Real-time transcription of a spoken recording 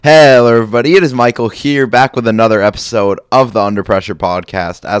Hello, everybody. It is Michael here, back with another episode of the Under Pressure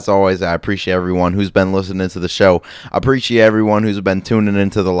podcast. As always, I appreciate everyone who's been listening to the show. I appreciate everyone who's been tuning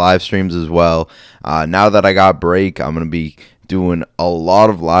into the live streams as well. Now that I got break, I'm going to be doing a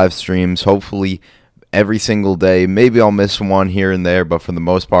lot of live streams, hopefully every single day. Maybe I'll miss one here and there, but for the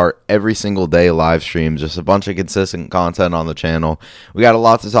most part, every single day live streams, just a bunch of consistent content on the channel. We got a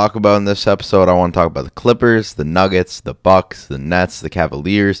lot to talk about in this episode. I want to talk about the Clippers, the Nuggets, the Bucks, the Nets, the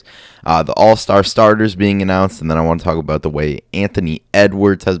Cavaliers, the All-Star starters being announced, and then I want to talk about the way Anthony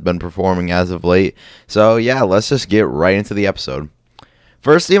Edwards has been performing as of late. So yeah, let's just get right into the episode.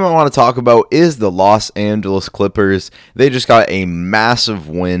 First team I want to talk about is the Los Angeles Clippers. They just got a massive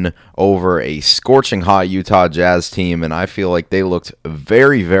win over a scorching hot Utah Jazz team, and I feel like they looked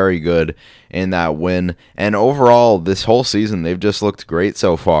very, very good in that win. And overall, this whole season, they've just looked great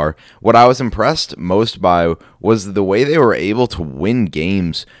so far. What I was impressed most by was the way they were able to win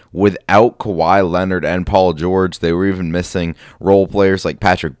games without Kawhi Leonard and Paul George. They were even missing role players like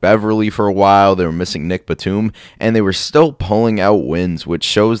Patrick Beverley for a while. They were missing Nick Batum, and they were still pulling out wins, which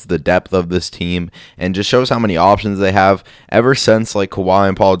shows the depth of this team and just shows how many options they have. Ever since like Kawhi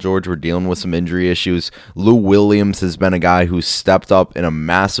and Paul George were dealing with some injury issues, Lou Williams has been a guy who's stepped up in a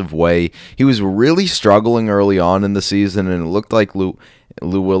massive way. He was really struggling early on in the season, and it looked like Lou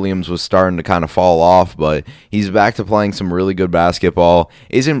Williams was starting to kind of fall off, but he's back to playing some really good basketball.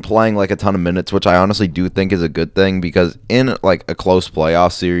 Isn't playing like a ton of minutes, which I honestly do think is a good thing, because in like a close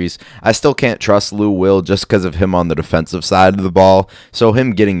playoff series, I still can't trust Lou Will just because of him on the defensive side of the ball. So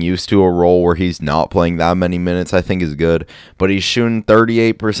him getting used to a role where he's not playing that many minutes, I think is good. But he's shooting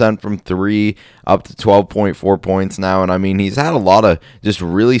 38% from three, up to 12.4 points now. And I mean, he's had a lot of just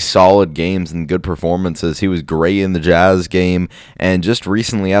really solid games and good performances. He was great in the Jazz game, and just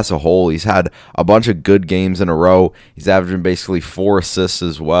recently as a whole, he's had a bunch of good games in a row. He's averaging basically 4 assists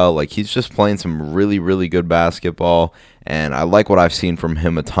as well. Like, he's just playing some really, really good basketball, and I like what I've seen from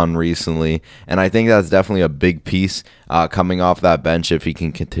him a ton recently. And I think that's definitely a big piece coming off that bench if he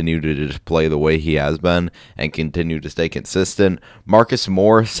can continue to just play the way he has been and continue to stay consistent. Marcus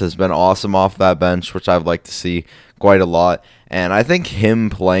Morris has been awesome off that bench, which I'd like to see quite a lot. And I think him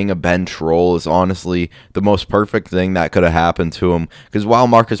playing a bench role is honestly the most perfect thing that could have happened to him. Because while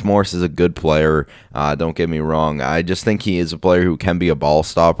Marcus Morris is a good player, don't get me wrong, I just think he is a player who can be a ball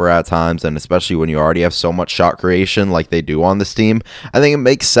stopper at times. And especially when you already have so much shot creation like they do on this team, I think it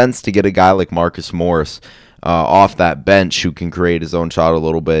makes sense to get a guy like Marcus Morris off that bench who can create his own shot a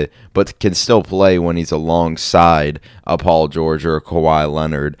little bit, but can still play when he's alongside a Paul George or a Kawhi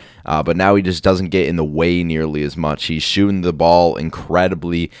Leonard. But now he just doesn't get in the way nearly as much. He's shooting the ball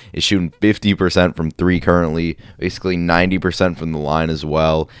incredibly. He's shooting 50% from three currently, basically 90% from the line as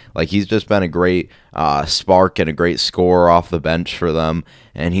well. Like, he's just been a great spark and a great scorer off the bench for them,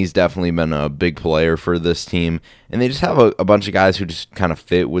 and he's definitely been a big player for this team. And they just have a bunch of guys who just kind of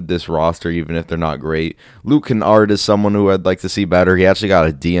fit with this roster, even if they're not great. Luke Kennard is someone who I'd like to see better. He actually got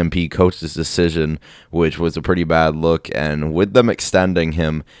a DMP coach's decision, which was a pretty bad look, and with them extending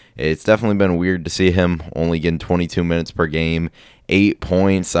him, it's definitely been weird to see him only getting 22 minutes per game, 8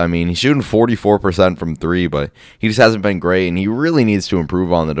 points. I mean, he's shooting 44% from three, but he just hasn't been great, and he really needs to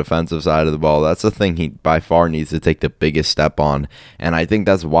improve on the defensive side of the ball. That's the thing he by far needs to take the biggest step on, and I think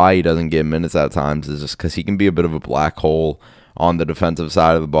that's why he doesn't get minutes at times, is just because he can be a bit of a black hole on the defensive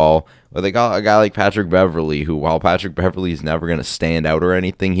side of the ball. But they got a guy like Patrick Beverley, who, while Patrick Beverley is never going to stand out or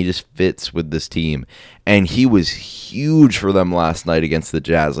anything, he just fits with this team. And he was huge for them last night against the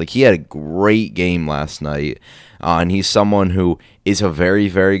Jazz. Like, he had a great game last night. And he's someone who is a very,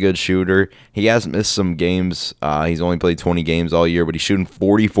 very good shooter. He has missed some games. He's only played 20 games all year, but he's shooting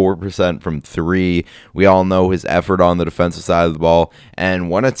 44% from three. We all know his effort on the defensive side of the ball. And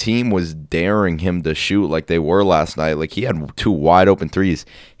when a team was daring him to shoot like they were last night, like, he had 2 wide open threes,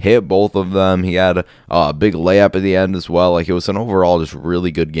 hit both of them. He had a big layup at the end as well. Like, it was an overall just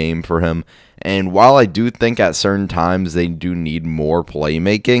really good game for him. And while I do think at certain times they do need more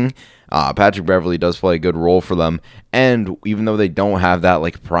playmaking, Patrick Beverley does play a good role for them, and even though they don't have that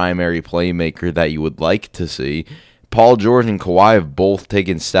like primary playmaker that you would like to see, Paul George and Kawhi have both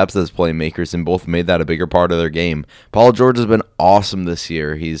taken steps as playmakers and both made that a bigger part of their game. Paul George has been awesome this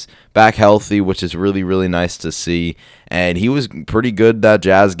year. He's back healthy, which is really, really nice to see. And he was pretty good that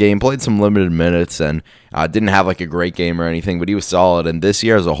Jazz game, played some limited minutes, and didn't have like a great game or anything, but he was solid. And this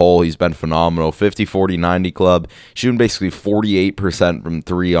year as a whole, he's been phenomenal. 50, 40, 90 club, shooting basically 48% from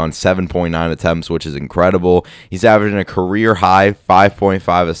three on 7.9 attempts, which is incredible. He's averaging a career high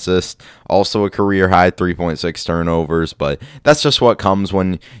 5.5 assists, also a career high 3.6 turnovers, but that's just what comes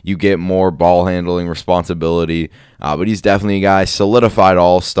when you get more ball handling responsibility. but he's definitely a guy, solidified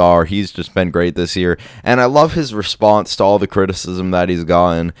all-star. He's just been great this year, and I love his response to all the criticism that he's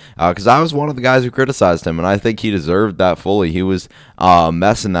gotten, because I was one of the guys who criticized him, and I think he deserved that fully. He was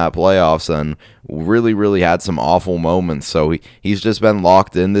messing that playoffs and really, really had some awful moments, so he's just been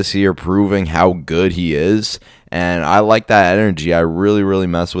locked in this year, proving how good he is. And I like that energy. I really, really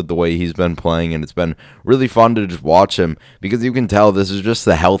mess with the way he's been playing, and it's been really fun to just watch him because you can tell this is just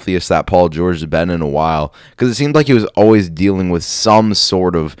the healthiest that Paul George has been in a while, because it seemed like he was always dealing with some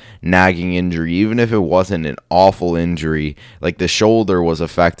sort of nagging injury, even if it wasn't an awful injury. Like the shoulder was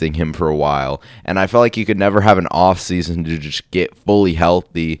affecting him for a while, and I felt like you could never have an off season to just get fully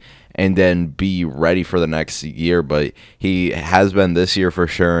healthy and then be ready for the next year, but he has been this year for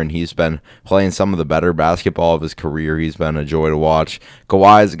sure, and he's been playing some of the better basketball of his career. He's been a joy to watch.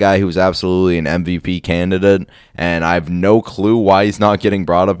 Kawhi is a guy who's absolutely an MVP candidate, and I have no clue why he's not getting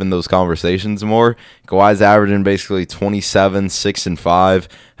brought up in those conversations more. Kawhi's averaging basically 27, 6, and 5.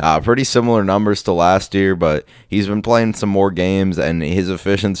 Pretty similar numbers to last year, but he's been playing some more games, and his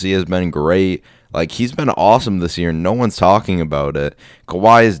efficiency has been great. Like, he's been awesome this year. No one's talking about it.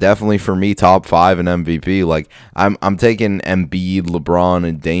 Kawhi is definitely, for me, top 5 in MVP. Like, I'm taking Embiid, LeBron,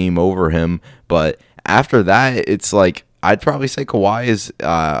 and Dame over him. But after that, it's like, I'd probably say Kawhi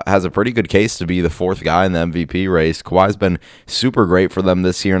has a pretty good case to be the 4th guy in the MVP race. Kawhi's been super great for them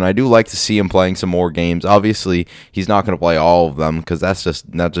this year, and I do like to see him playing some more games. Obviously, he's not going to play all of them because that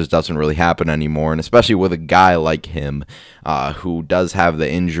just doesn't really happen anymore, and especially with a guy like him who does have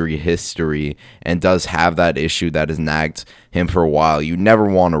the injury history and does have that issue that has nagged him for a while. You never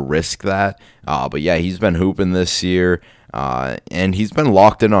want to risk that, but yeah, he's been hooping this year. And he's been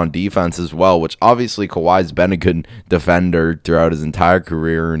locked in on defense as well, which obviously Kawhi's been a good defender throughout his entire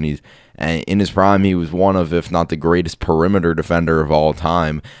career, and in his prime, he was one of, if not the greatest perimeter defender of all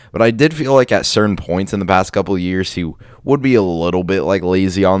time. But I did feel like at certain points in the past couple of years, he would be a little bit like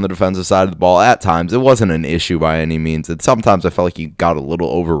lazy on the defensive side of the ball at times. It wasn't an issue by any means. And sometimes I felt like he got a little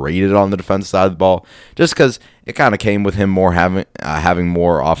overrated on the defensive side of the ball, just because it kind of came with him more having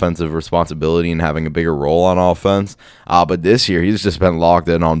more offensive responsibility and having a bigger role on offense. But this year, he's just been locked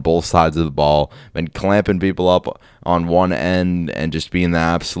in on both sides of the ball, been clamping people up on one end and just being the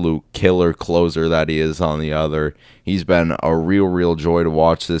absolute killer closer that he is on the other. He's been a real joy to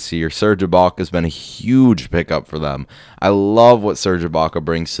watch this year. Serge Ibaka has been a huge pickup for them. I love what Serge Ibaka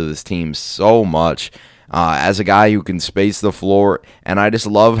brings to this team so much. As a guy who can space the floor, and I just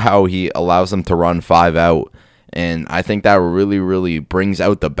love how he allows them to run 5 out. And I think that really brings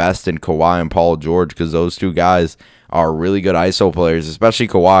out the best in Kawhi and Paul George, because those two guys are really good ISO players, especially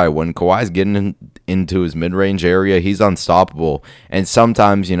Kawhi. When Kawhi's getting into his mid-range area, he's unstoppable. And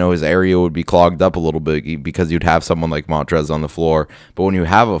sometimes, his area would be clogged up a little bit because you'd have someone like Montrez on the floor. But when you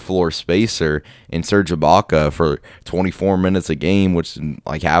have a floor spacer in Serge Ibaka for 24 minutes a game, which is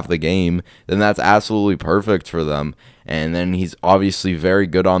like half the game, then that's absolutely perfect for them. And then he's obviously very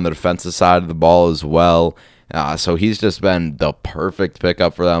good on the defensive side of the ball as well. So he's just been the perfect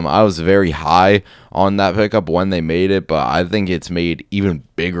pickup for them. I was very high on that pickup when they made it, but I think it's made even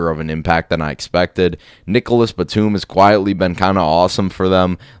bigger of an impact than I expected. Nicholas Batum has quietly been kind of awesome for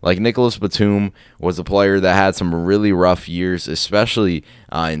them. Like, Nicholas Batum was a player that had some really rough years, especially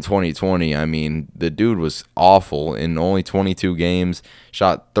in 2020. I mean, the dude was awful in only 22 games,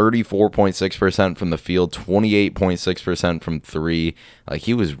 shot 34.6% from the field, 28.6% from 3. Like,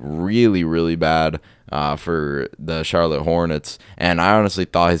 he was really bad for the Charlotte Hornets, and I honestly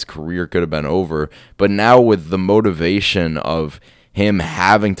thought his career could have been over. But now with the motivation of him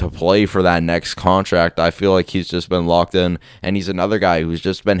having to play for that next contract, I feel like he's just been locked in, and he's another guy who's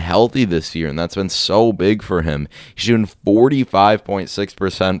just been healthy this year, and that's been so big for him. He's shooting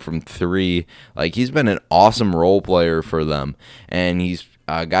 45.6% from 3. Like, he's been an awesome role player for them, and he's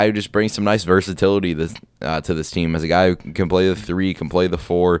a guy who just brings some nice versatility to this team. As a guy who can play the 3, can play the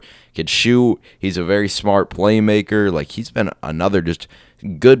 4, can shoot. He's a very smart playmaker. Like, he's been another just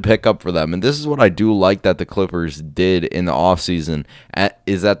good pickup for them. And this is what I do like that the Clippers did in the offseason,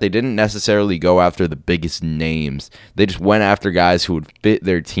 is that they didn't necessarily go after the biggest names. They just went after guys who would fit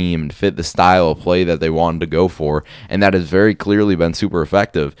their team and fit the style of play that they wanted to go for, and that has very clearly been super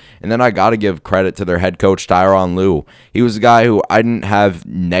effective. And then I got to give credit to their head coach, Tyronn Lue. He was a guy who I didn't have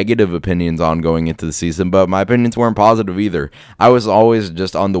negative opinions on going into the season, but my opinions weren't positive either. I was always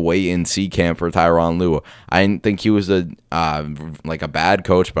just on the wait-and-see camp for Tyronn Lue. I didn't think he was a bad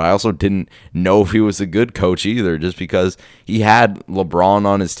coach, but I also didn't know if he was a good coach either, just because he had LeBron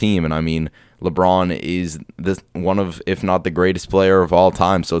on his team. And I mean, LeBron is one of, if not the greatest player of all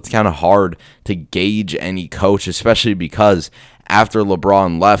time, so it's kind of hard to gauge any coach, especially because after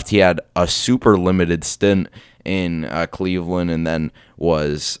LeBron left, he had a super limited stint in Cleveland and then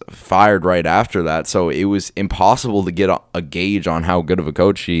was fired right after that. So it was impossible to get a gauge on how good of a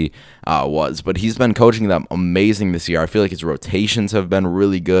coach he was. But he's been coaching them amazing this year. I feel like his rotations have been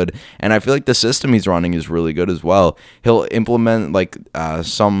really good, and I feel like the system he's running is really good as well. He'll implement like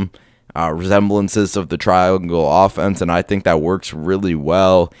some resemblances of the triangle offense, and I think that works really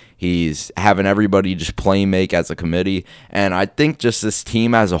well. He's having everybody just play make as a committee, and I think just this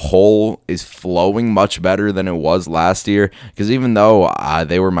team as a whole is flowing much better than it was last year, because even though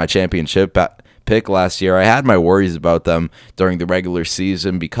they were my championship pick last year, I had my worries about them during the regular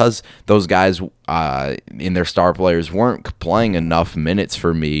season because those guys in their star players weren't playing enough minutes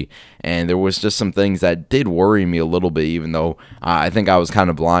for me, and there was just some things that did worry me a little bit, even though I think I was kind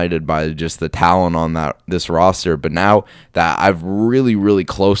of blinded by just the talent on this roster. But now that I've really, really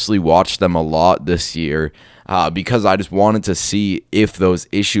closely watched them a lot this year, because I just wanted to see if those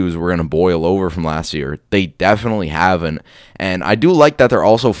issues were going to boil over from last year. They definitely haven't. And I do like that they're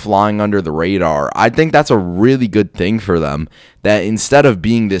also flying under the radar. I think that's a really good thing for them, that instead of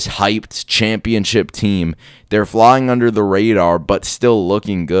being this hyped championship team, they're flying under the radar but still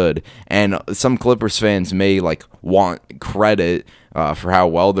looking good. And some Clippers fans may want credit for how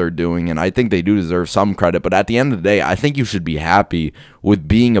well they're doing, and I think they do deserve some credit, but at the end of the day, I think you should be happy with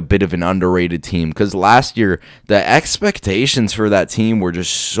being a bit of an underrated team, because last year, the expectations for that team were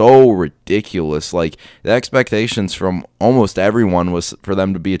just so ridiculous. Like, the expectations from almost everyone was for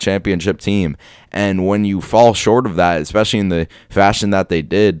them to be a championship team, and when you fall short of that, especially in the fashion that they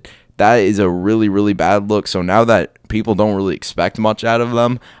did, that is a really, really bad look. So now that people don't really expect much out of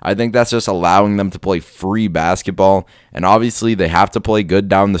them, I think that's just allowing them to play free basketball. And obviously, they have to play good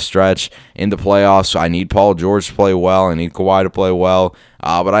down the stretch in the playoffs. So I need Paul George to play well. I need Kawhi to play well.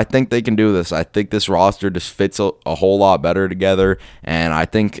 But I think they can do this. I think this roster just fits a whole lot better together. And I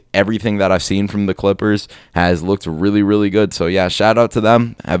think everything that I've seen from the Clippers has looked really, really good. So, yeah, shout out to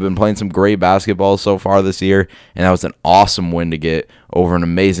them. I've been playing some great basketball so far this year. And that was an awesome win to get over an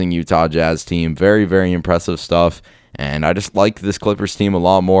amazing Utah Jazz team. Very, very impressive stuff. And I just like this Clippers team a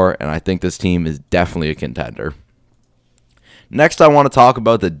lot more. And I think this team is definitely a contender. Next, I want to talk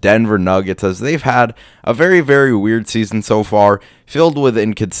about the Denver Nuggets, as they've had a very, very weird season so far, filled with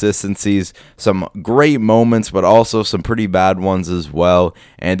inconsistencies, some great moments, but also some pretty bad ones as well.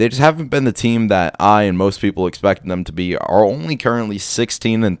 And they just haven't been the team that I and most people expect them to be. Are only currently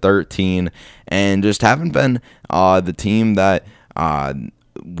 16-13, and just haven't been the team that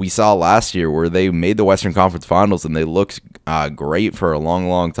we saw last year, where they made the Western Conference Finals and they looked great for a long,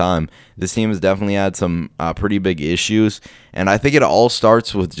 long time. This team has definitely had some pretty big issues, and I think it all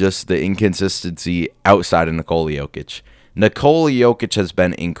starts with just the inconsistency outside of Nikola Jokic. Nikola Jokic has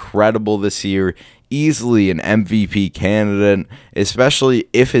been incredible this year, easily an MVP candidate, especially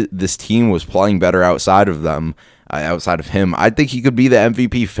if this team was playing better outside of them. Outside of him, I think he could be the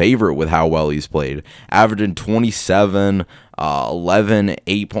MVP favorite with how well he's played, averaging 27, 11,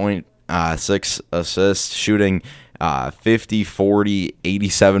 8.6 assists, shooting 50, 40,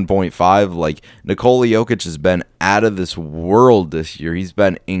 87.5. Like, Nikola Jokic has been out of this world this year. He's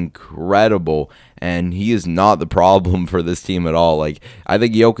been incredible, and he is not the problem for this team at all. Like, I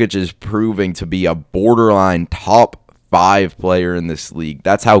think Jokic is proving to be a borderline top 5 player in this league.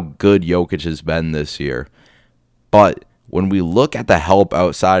 That's how good Jokic has been this year. But when we look at the help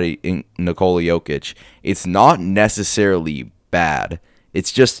outside of Nikola Jokic, it's not necessarily bad.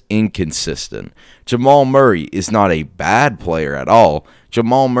 It's just inconsistent. Jamal Murray is not a bad player at all.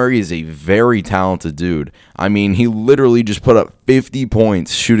 Jamal Murray is a very talented dude. I mean, he literally just put up 50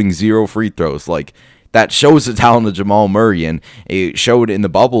 points shooting 0 free throws. Like, that shows the talent of Jamal Murray, and it showed in the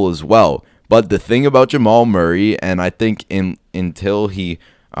bubble as well. But the thing about Jamal Murray, and I think until he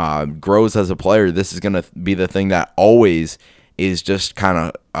grows as a player, this is going to be the thing that always is just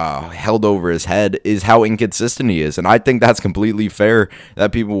kind of held over his head, is how inconsistent he is. And I think that's completely fair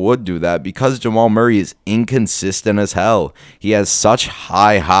that people would do that, because Jamal Murray is inconsistent as hell. He has such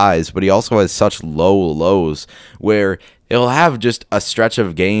high highs, but he also has such low lows, where he'll have just a stretch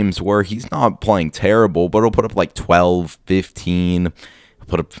of games where he's not playing terrible, but he'll put up like 12, 15,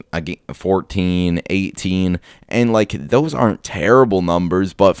 put up 14, 18, and like, those aren't terrible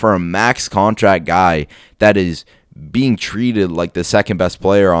numbers, but for a max contract guy that is being treated like the second best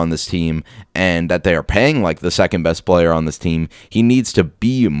player on this team and that they are paying like the second best player on this team, he needs to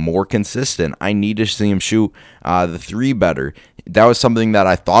be more consistent. I need to see him shoot the three better. That was something that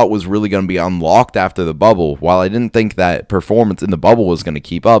I thought was really going to be unlocked after the bubble. While I didn't think that performance in the bubble was going to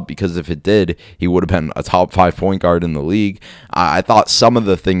keep up, because if it did, he would have been a top 5 point guard in the league. I thought some of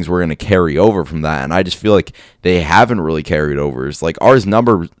the things were going to carry over from that, and I just feel like they haven't really carried over. It's like, ours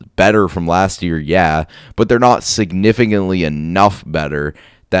number better from last year, yeah, but they're not significantly enough better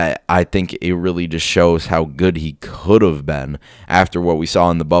that I think it really just shows how good he could have been after what we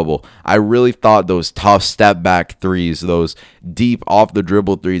saw in the bubble. I really thought those tough step back threes, those deep off the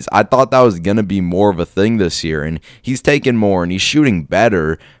dribble threes, I thought that was going to be more of a thing this year, and he's taken more and he's shooting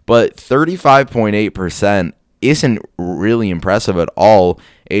better, but 35.8% isn't really impressive at all.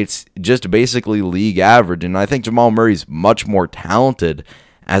 It's just basically league average, and I think Jamal Murray's much more talented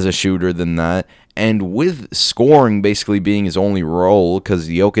as a shooter than that. And with scoring basically being his only role, because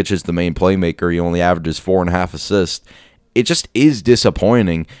Jokic is the main playmaker, he only averages 4.5 assists, it just is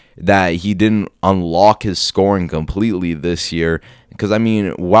disappointing that he didn't unlock his scoring completely this year. Because, I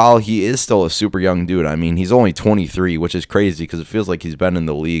mean, while he is still a super young dude, I mean, he's only 23, which is crazy because it feels like he's been in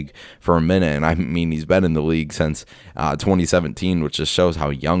the league for a minute. And, I mean, he's been in the league since 2017, which just shows how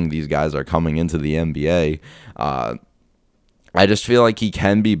young these guys are coming into the NBA. I just feel like he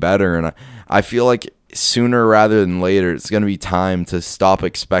can be better, and I feel like sooner rather than later, it's going to be time to stop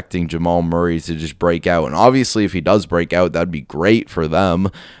expecting Jamal Murray to just break out. And obviously, if he does break out, that'd be great for them,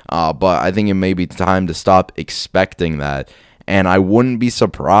 but I think it may be time to stop expecting that. And I wouldn't be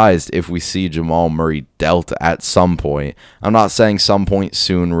surprised if we see Jamal Murray dealt at some point. I'm not saying some point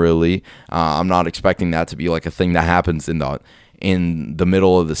soon, really. I'm not expecting that to be like a thing that happens in the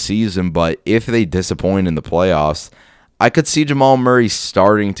middle of the season, but if they disappoint in the playoffs, I could see Jamal Murray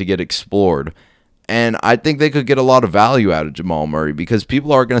starting to get explored. And I think they could get a lot of value out of Jamal Murray because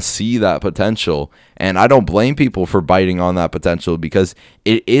people are going to see that potential. And I don't blame people for biting on that potential because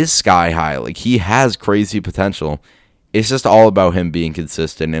it is sky high. Like, he has crazy potential. It's just all about him being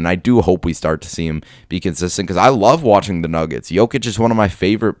consistent. And I do hope we start to see him be consistent because I love watching the Nuggets. Jokic is one of my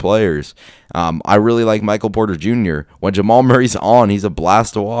favorite players. I really like Michael Porter Jr. When Jamal Murray's on, he's a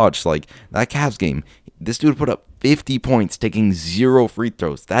blast to watch. Like, that Cavs game, this dude put up 50 points, taking 0 free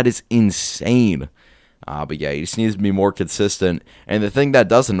throws. That is insane. But yeah, he just needs to be more consistent. And the thing that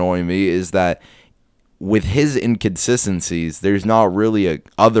does annoy me is that with his inconsistencies, there's not really a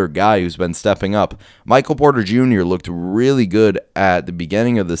other guy who's been stepping up. Michael Porter Jr. looked really good at the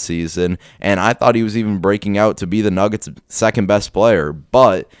beginning of the season, and I thought he was even breaking out to be the Nuggets' second best player.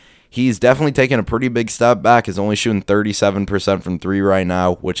 But he's definitely taken a pretty big step back. He's only shooting 37% from 3 right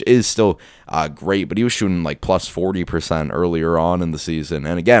now, which is still great, but he was shooting like plus 40% earlier on in the season.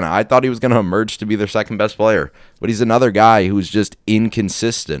 And again, I thought he was going to emerge to be their second best player, but he's another guy who's just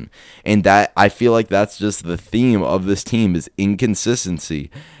inconsistent. And that, I feel like that's just the theme of this team, is inconsistency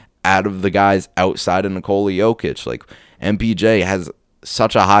out of the guys outside of Nikola Jokic. Like, MPJ has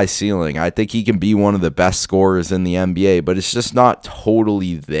such a high ceiling. I think he can be one of the best scorers in the NBA, but it's just not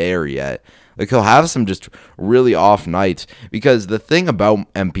totally there yet. Like, he'll have some just really off nights, because the thing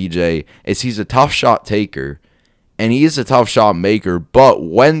about MPJ is he's a tough shot taker and he is a tough shot maker, but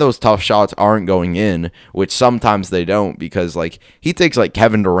when those tough shots aren't going in, which sometimes they don't, because like he takes like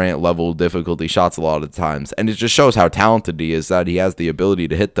Kevin Durant level difficulty shots a lot of times, and it just shows how talented he is that he has the ability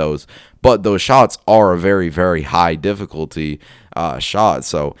to hit those, but those shots are a very, very high difficulty shot.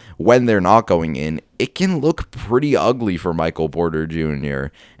 So when they're not going in, it can look pretty ugly for Michael Porter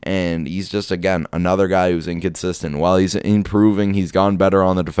Jr. And he's just, again, another guy who's inconsistent. While he's improving, he's gone better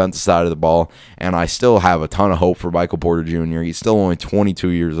on the defensive side of the ball, and I still have a ton of hope for Michael Porter Jr. He's still only 22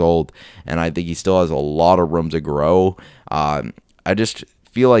 years old, and I think he still has a lot of room to grow. I just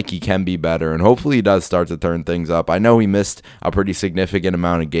feel like he can be better, and hopefully he does start to turn things up. I know he missed a pretty significant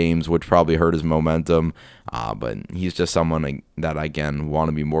amount of games, which probably hurt his momentum, but he's just someone that, again, want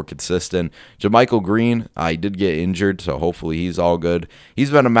to be more consistent. JaMychal Green, he did get injured, so hopefully he's all good.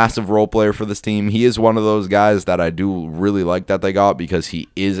 He's been a massive role player for this team. He is one of those guys that I do really like that they got, because he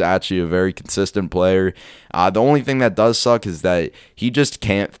is actually a very consistent player. The only thing that does suck is that he just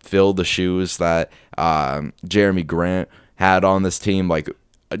can't fill the shoes that Jeremy Grant had on this team. Like,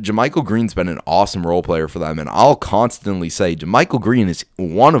 JaMychal Green's been an awesome role player for them, and I'll constantly say JaMychal Green is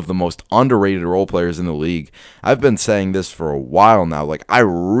one of the most underrated role players in the league. I've been saying this for a while now. Like, I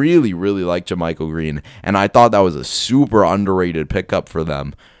really, really like JaMychal Green, and I thought that was a super underrated pickup for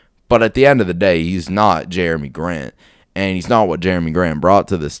them. But at the end of the day, he's not Jeremy Grant, and he's not what Jeremy Grant brought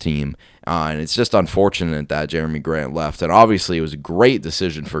to this team. And it's just unfortunate that Jeremy Grant left. And obviously, it was a great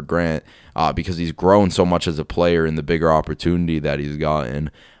decision for Grant because he's grown so much as a player in the bigger opportunity that he's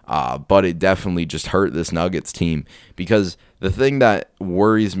gotten. But it definitely just hurt this Nuggets team because the thing that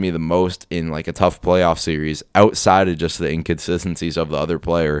worries me the most in like a tough playoff series, outside of just the inconsistencies of the other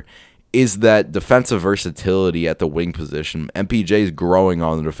player, is that defensive versatility at the wing position. MPJ is growing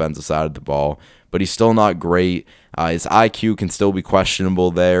on the defensive side of the ball, but he's still not great. His IQ can still be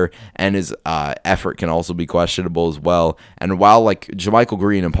questionable there, and his effort can also be questionable as well. And while like JaMychal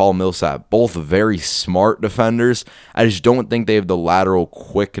Green and Paul Millsap, both very smart defenders, I just don't think they have the lateral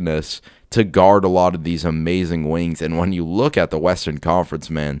quickness to guard a lot of these amazing wings. And when you look at the Western Conference,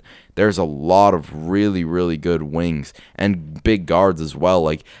 man, there's a lot of really, really good wings and big guards as well.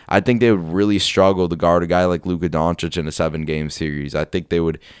 Like, I think they would really struggle to guard a guy like Luka Doncic in a 7-game series. I think they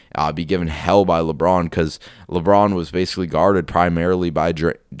would be given hell by LeBron because LeBron was basically guarded primarily by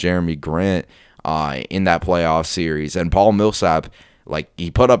Jeremy Grant in that playoff series. And Paul Millsap, like,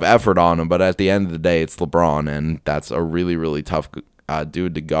 he put up effort on him, but at the end of the day, it's LeBron, and that's a really, really tough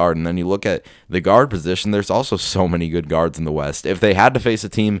dude to guard. And then you look at the guard position, there's also so many good guards in the West. If they had to face a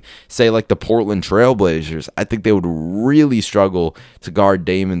team, say like the Portland Trailblazers, I think they would really struggle to guard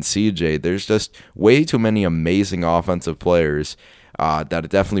Dame and CJ. There's just way too many amazing offensive players that it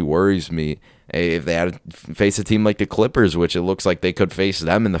definitely worries me. If they had to face a team like the Clippers, which it looks like they could face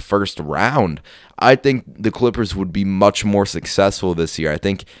them in the first round, I think the Clippers would be much more successful this year. I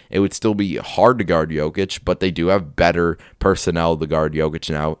think it would still be hard to guard Jokic, but they do have better personnel to guard Jokic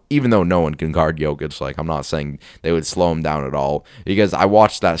now, even though no one can guard Jokic. Like, I'm not saying they would slow him down at all, because I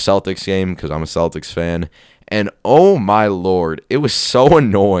watched that Celtics game because I'm a Celtics fan, and oh my lord, it was so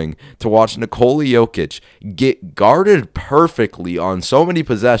annoying to watch Nikola Jokic get guarded perfectly on so many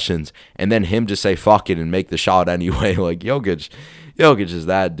possessions and then him just say fuck it and make the shot anyway. Like, Jokic is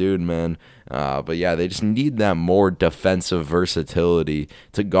that dude, man. But yeah, they just need that more defensive versatility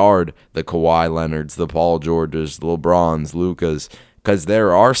to guard the Kawhi Leonards, the Paul Georges, the LeBrons, Lukas, because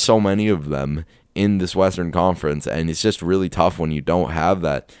there are so many of them in this Western Conference, and it's just really tough when you don't have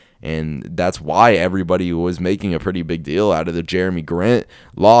that. And that's why everybody was making a pretty big deal out of the Jeremy Grant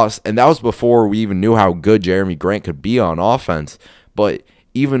loss. And that was before we even knew how good Jeremy Grant could be on offense. But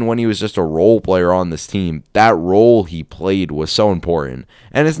even when he was just a role player on this team, that role he played was so important.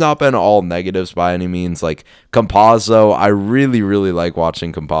 And it's not been all negatives by any means. Like Campazzo, I really, really like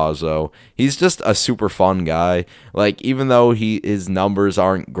watching Campazzo. He's just a super fun guy. Like, even though his numbers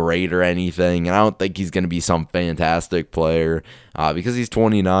aren't great or anything, and I don't think he's going to be some fantastic player because he's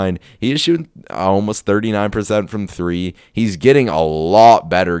 29, he is shooting almost 39% from 3. He's getting a lot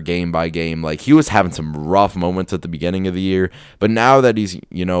better game by game. Like, he was having some rough moments at the beginning of the year, but now that he's,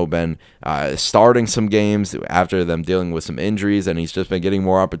 been starting some games after them dealing with some injuries, and he's just been getting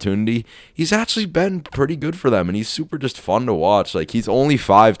more opportunity, he's actually been pretty good for them, and he's super just fun to watch. Like, he's only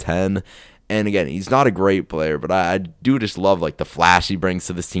 5'10", and again, he's not a great player, but I do just love like the flash he brings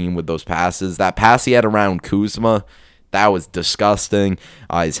to this team with those passes. That pass he had around Kuzma, that was disgusting.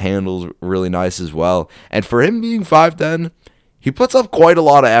 His handle's really nice as well. And for him being 5'10", he puts up quite a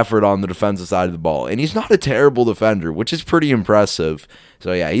lot of effort on the defensive side of the ball, and he's not a terrible defender, which is pretty impressive.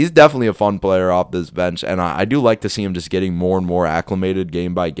 So yeah, he's definitely a fun player off this bench, and I do like to see him just getting more and more acclimated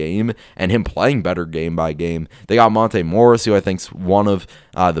game by game, and him playing better game by game. They got Monte Morris, who I think is one of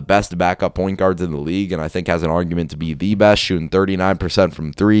the best backup point guards in the league, and I think has an argument to be the best, shooting 39%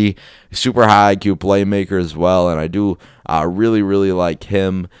 from 3. Super high IQ playmaker as well, and I do really, really like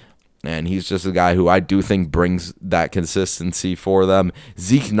him. And he's just a guy who I do think brings that consistency for them.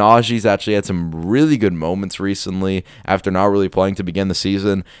 Zeke Naji's actually had some really good moments recently after not really playing to begin the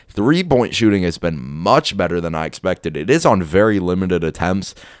season. 3-point shooting has been much better than I expected. It is on very limited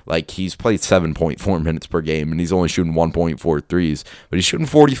attempts. Like, he's played 7.4 minutes per game, and he's only shooting 1.4 threes. But he's shooting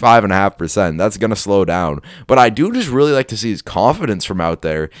 45.5%. That's going to slow down. But I do just really like to see his confidence from out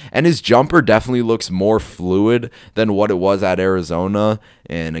there. And his jumper definitely looks more fluid than what it was at Arizona.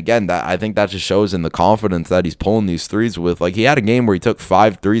 And again, I think that just shows in the confidence that he's pulling these threes with. Like, he had a game where he took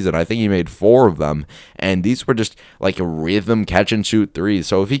 5 threes, and I think he made 4 of them. And these were just like a rhythm catch and shoot threes.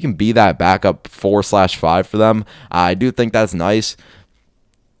 So if he can be that backup 4/5 for them, I do think that's nice.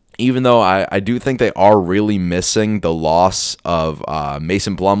 Even though I do think they are really missing the loss of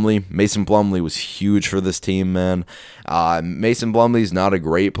Mason Plumlee. Mason Plumlee was huge for this team, man. Mason Plumlee's not a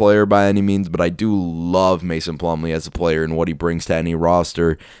great player by any means, but I do love Mason Plumlee as a player and what he brings to any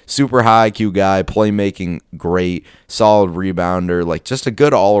roster. Super high IQ guy, playmaking great, solid rebounder, like just a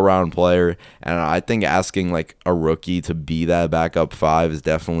good all-around player. And I think asking like a rookie to be that backup five is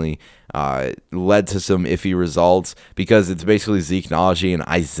definitely led to some iffy results because it's basically Zeke Nnaji and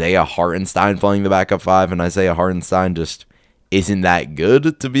Isaiah Hartenstein playing the backup five, and Isaiah Hartenstein just isn't that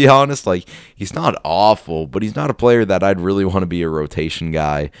good, to be honest. Like, he's not awful, but he's not a player that I'd really want to be a rotation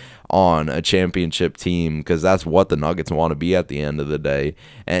guy on a championship team, because that's what the Nuggets want to be at the end of the day.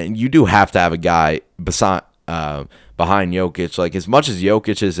 And you do have to have a guy behind Jokic. Like, as much as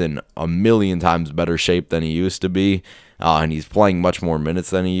Jokic is in a million times better shape than he used to be, and he's playing much more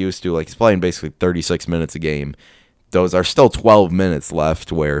minutes than he used to, like, he's playing basically 36 minutes a game. Those are still 12 minutes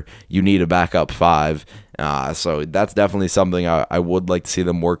left where you need a backup five. So that's definitely something I would like to see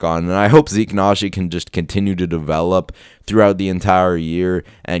them work on. And I hope Zeke Nnaji can just continue to develop throughout the entire year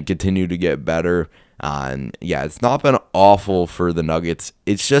and continue to get better. And yeah, it's not been awful for the Nuggets.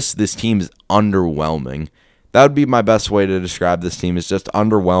 It's just this team's underwhelming. That would be my best way to describe this team. Is just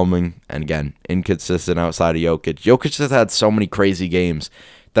underwhelming and, again, inconsistent outside of Jokic. Jokic has had so many crazy games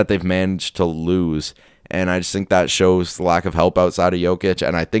that they've managed to lose. And I just think that shows the lack of help outside of Jokic.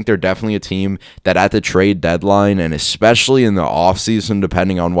 And I think they're definitely a team that at the trade deadline, and especially in the offseason,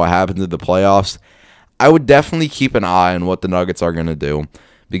 depending on what happens in the playoffs, I would definitely keep an eye on what the Nuggets are going to do.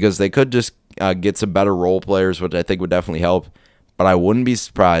 Because they could just get some better role players, which I think would definitely help. But I wouldn't be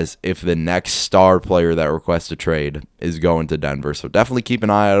surprised if the next star player that requests a trade is going to Denver. So definitely keep an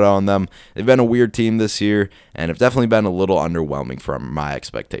eye out on them. They've been a weird team this year and have definitely been a little underwhelming from my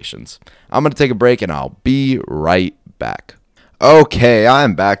expectations. I'm going to take a break and I'll be right back. Okay,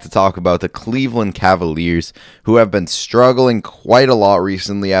 I'm back to talk about the Cleveland Cavaliers, who have been struggling quite a lot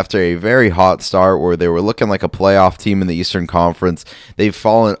recently after a very hot start where they were looking like a playoff team in the Eastern Conference. They've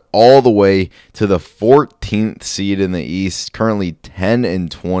fallen all the way to the 14th seed in the East, currently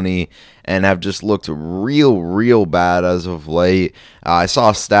 10-20, and have just looked real bad as of late. I saw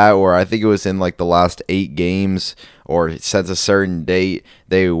a stat where I think it was in like the last 8 games or since a certain date,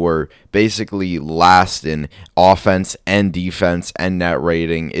 they were basically last in offense and defense and net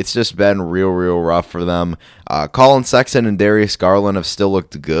rating. It's just been real rough for them. Colin Sexton and Darius Garland have still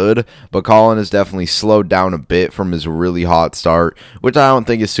looked good, but Colin has definitely slowed down a bit from his really hot start, which I don't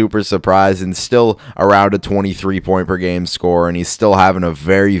think is super surprising. Still around a 23 point per game score, and he's still having a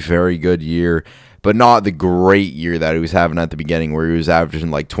very good year, but not the great year that he was having at the beginning where he was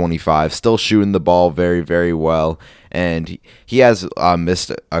averaging like 25. Still shooting the ball very well, and he has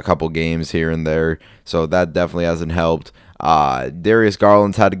missed a couple games here and there, so that definitely hasn't helped. Darius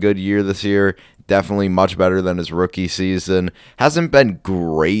Garland's had a good year this year. Definitely much better than his rookie season. Hasn't been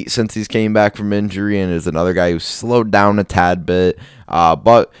great since he's came back from injury and is another guy who's slowed down a tad bit,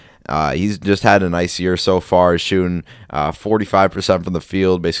 but he's just had a nice year so far, shooting 45% from the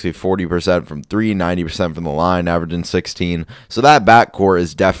field, basically 40% from 3, 90% from the line, averaging 16. So that backcourt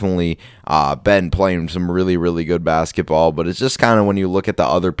has definitely been playing some really good basketball, but it's just kind of when you look at the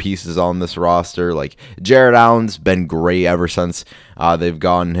other pieces on this roster, like Jarrett Allen's been great ever since they've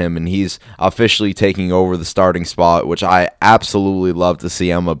gotten him, and he's officially taking over the starting spot, which I absolutely love to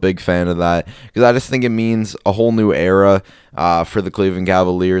see. I'm a big fan of that because I just think it means a whole new era for the Cleveland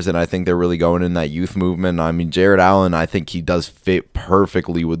Cavaliers, and I think they're really going in that youth movement. I mean, Jarrett Allen, I think he does fit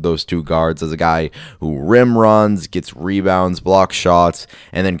perfectly with those two guards as a guy who rim runs, gets rebounds, blocks shots,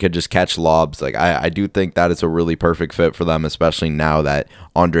 and then could just catch lobs. Like I do think that is a really perfect fit for them, especially now that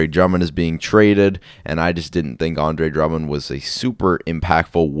Andre Drummond is being traded, and I just didn't think Andre Drummond was a super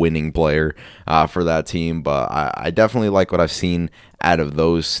impactful winning player for that team, but I definitely like what I've seen out of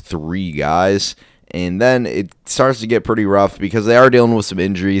those three guys. And then it starts to get pretty rough because they are dealing with some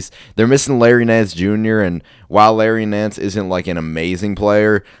injuries. They're missing Larry Nance Jr., and while Larry Nance isn't like an amazing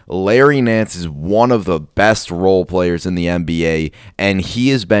player, Larry Nance is one of the best role players in the NBA, and he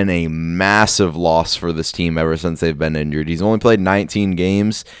has been a massive loss for this team ever since they've been injured. He's only played 19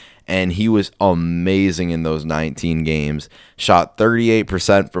 games, and he was amazing in those 19 games. Shot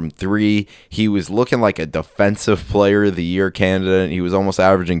 38% from 3. He was looking like a defensive player of the year candidate. He was almost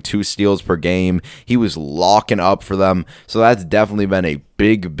averaging 2 steals per game. He was locking up for them. So that's definitely been a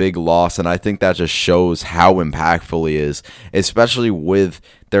big loss, and I think that just shows how impactful he is, especially with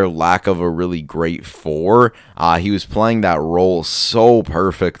their lack of a really great 4. He was playing that role so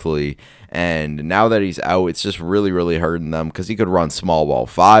perfectly. And now that he's out, it's just really hurting them because he could run small ball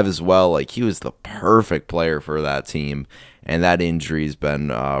 5 as well. Like, he was the perfect player for that team. And that injury's been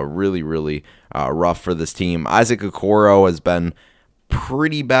really rough for this team. Isaac Okoro has been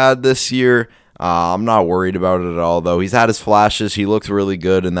pretty bad this year. I'm not worried about it at all, though. He's had his flashes. He looked really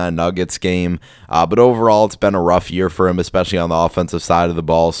good in that Nuggets game. But overall, it's been a rough year for him, especially on the offensive side of the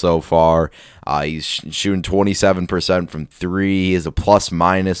ball so far. He's shooting 27% from three. He has a plus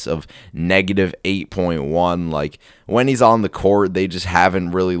minus of negative 8.1. Like, when he's on the court, they just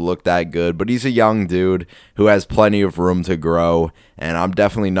haven't really looked that good. But he's a young dude who has plenty of room to grow, and I'm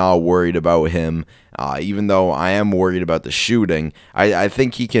definitely not worried about him. Even though I am worried about the shooting, I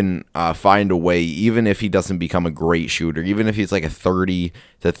think he can find a way, even if he doesn't become a great shooter, even if he's like a 30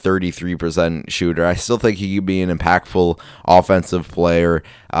 to 33% shooter. I still think he could be an impactful offensive player,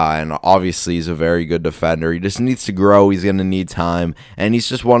 and obviously he's a very good defender. He just needs to grow. He's going to need time, and he's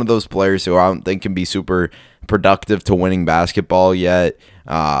just one of those players who I don't think can be super productive to winning basketball yet.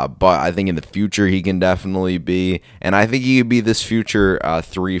 But I think in the future he can definitely be, and I think he could be this future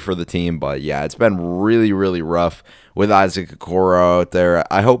 3 for the team. But yeah, it's been really, really rough with Isaac Okoro out there.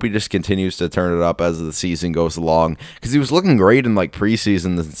 I hope he just continues to turn it up as the season goes along, because he was looking great in like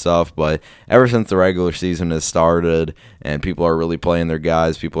preseason and stuff, but ever since the regular season has started and people are really playing their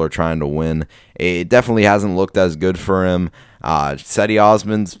guys, people are trying to win, it definitely hasn't looked as good for him. Cedi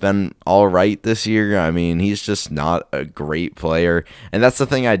Osman's been all right this year. I mean, he's just not a great player, and that's the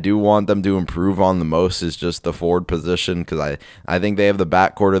thing I do want them to improve on the most, is just the forward position, because I think they have the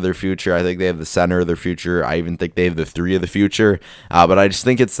backcourt of their future. I think they have the center of their future. I even think they have the 3 of the future, but I just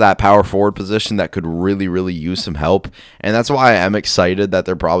think it's that power forward position that could really, really use some help, and that's why I am excited that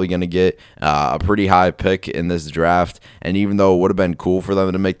they're probably going to get a pretty high pick in this draft. And even though it would have been cool for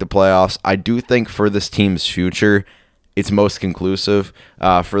them to make the playoffs, I do think for this team's future, it's most conclusive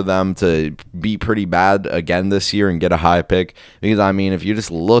for them to be pretty bad again this year and get a high pick. Because, I mean, if you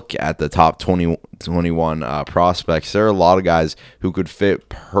just look at the top 21 prospects, there are a lot of guys who could fit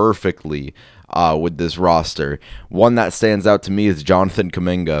perfectly with this roster. One that stands out to me is Jonathan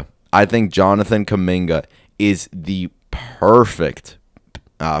Kuminga. I think Jonathan Kuminga is the perfect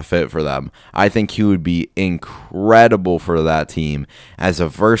fit for them. I think he would be incredible for that team as a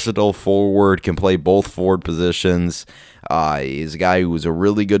versatile forward, can play both forward positions. He's a guy who's a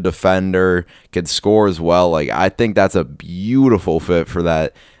really good defender, can score as well. Like, I think that's a beautiful fit for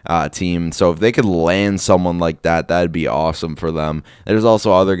that team. So if they could land someone like that, that'd be awesome for them. There's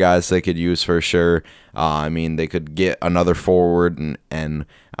also other guys they could use for sure. I mean, they could get another forward and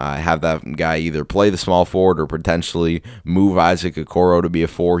have that guy either play the small forward or potentially move Isaac Okoro to be a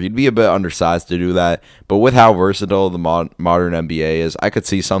 4. He'd be a bit undersized to do that, but with how versatile the modern NBA is, I could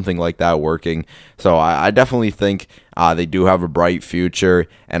see something like that working. So I definitely think they do have a bright future,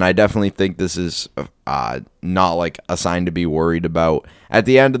 and I definitely think this is not like a sign to be worried about. At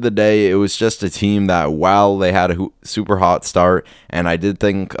the end of the day, it was just a team that, while they had a super hot start, and I did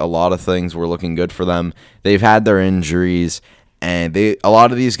think a lot of things were looking good for them, they've had their injuries, and a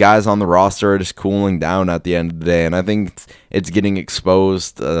lot of these guys on the roster are just cooling down at the end of the day, and I think it's getting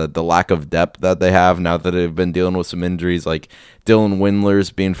exposed, the lack of depth that they have now that they've been dealing with some injuries, like Dylan Windler's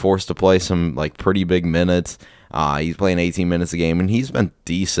being forced to play some like pretty big minutes. He's playing 18 minutes a game, and he's been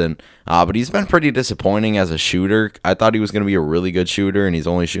decent, but he's been pretty disappointing as a shooter. I thought he was going to be a really good shooter, and he's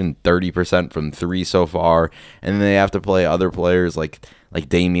only shooting 30% from 3 so far, and then they have to play other players like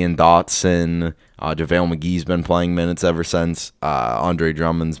Damian Dotson. JaVale McGee's been playing minutes ever since Andre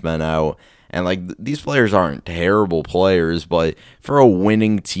Drummond's been out. And like these players aren't terrible players, but for a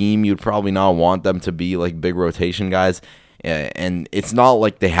winning team, you'd probably not want them to be like big rotation guys. And it's not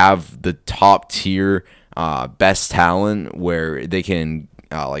like they have the top tier best talent where they can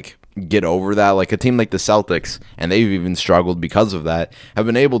like get over that. Like a team like the Celtics, and they've even struggled because of that, have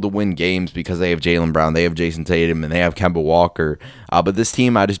been able to win games because they have Jaylen Brown, they have Jason Tatum, and they have Kemba Walker. But this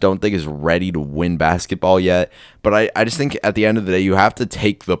team, I just don't think is ready to win basketball yet. But I just think at the end of the day, you have to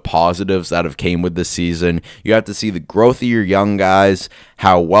take the positives that have came with this season. You have to see the growth of your young guys,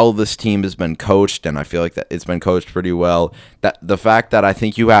 how well this team has been coached, and I feel like that it's been coached pretty well. That the fact that I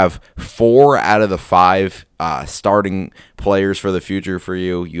think you have 4 out of the 5 starting players for the future for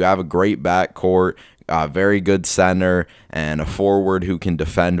you. You have a great backcourt, very good center, and a forward who can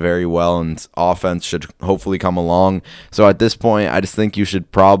defend very well, and offense should hopefully come along. So at this point, I just think you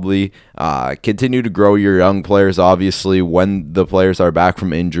should probably continue to grow your young players. Obviously, when the players are back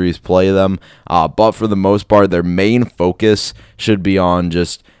from injuries, play them. But for the most part, their main focus should be on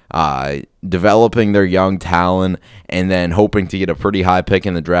just developing their young talent, and then hoping to get a pretty high pick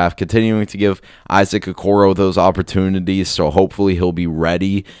in the draft, continuing to give Isaac Okoro those opportunities, so hopefully he'll be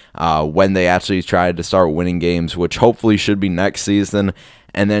ready when they actually try to start winning games, which hopefully should be next season.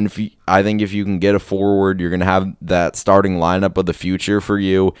 And then I think if you can get a forward, you're going to have that starting lineup of the future for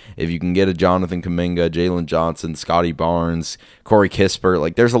you. If you can get a Jonathan Kuminga, Jalen Johnson, Scotty Barnes, Corey Kispert,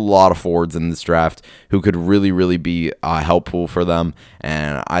 like there's a lot of forwards in this draft who could really, really be helpful for them.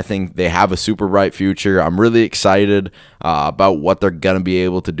 And I think they have a super bright future. I'm really excited about what they're going to be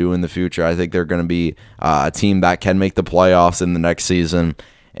able to do in the future. I think they're going to be a team that can make the playoffs in the next season.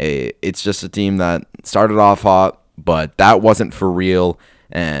 It's just a team that started off hot, but that wasn't for real.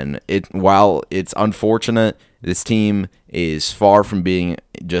 And while it's unfortunate, this team is far from being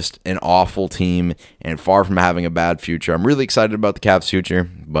just an awful team and far from having a bad future. I'm really excited about the Cavs' future,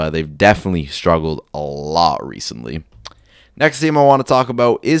 but they've definitely struggled a lot recently. Next team I want to talk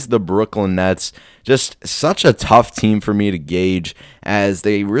about is the Brooklyn Nets. Just such a tough team for me to gauge, as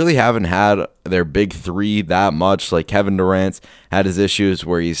they really haven't had their big three that much. Like Kevin Durant had his issues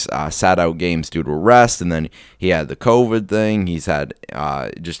where he's sat out games due to rest, and then he had the COVID thing. He's had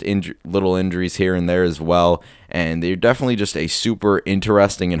just little injuries here and there as well. And they're definitely just a super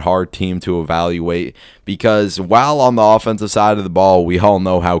interesting and hard team to evaluate, because while on the offensive side of the ball, we all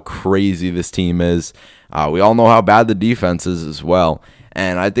know how crazy this team is. We all know how bad the defense is as well.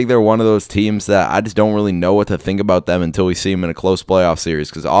 And I think they're one of those teams that I just don't really know what to think about them until we see them in a close playoff series.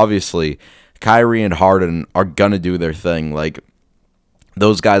 Because obviously, Kyrie and Harden are going to do their thing. Like,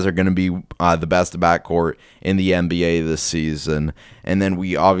 those guys are going to be the best backcourt in the NBA this season. And then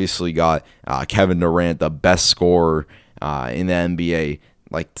we obviously got Kevin Durant, the best scorer in the NBA.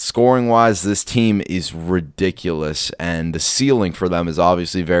 Like, scoring-wise, this team is ridiculous, and the ceiling for them is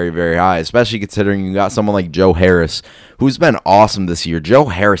obviously very, very high, especially considering you got someone like Joe Harris, who's been awesome this year. Joe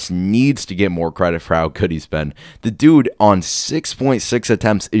Harris needs to get more credit for how good he's been. The dude on 6.6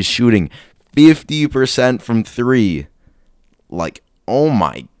 attempts is shooting 50% from three. Like, oh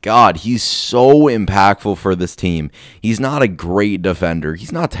my God, he's so impactful for this team. He's not a great defender.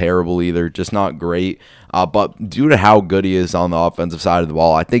 He's not terrible either, just not great. But due to how good he is on the offensive side of the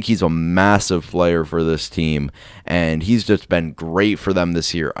ball, I think he's a massive player for this team. And he's just been great for them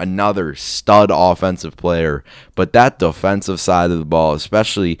this year. Another stud offensive player. But that defensive side of the ball,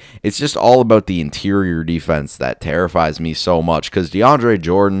 especially, it's just all about the interior defense that terrifies me so much. Because DeAndre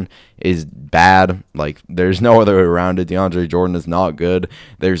Jordan is bad. Like, there's no other way around it. DeAndre Jordan is not good.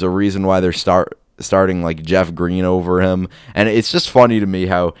 There's a reason why they're starting like Jeff Green over him. And it's just funny to me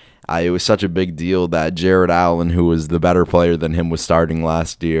how it was such a big deal that Jared Allen, who was the better player than him, was starting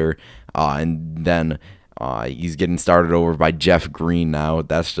last year. And then he's getting started over by Jeff Green now.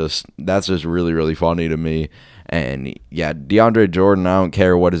 That's just really, really funny to me. And yeah, DeAndre Jordan, I don't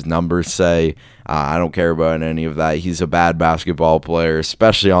care what his numbers say. I don't care about any of that. He's a bad basketball player,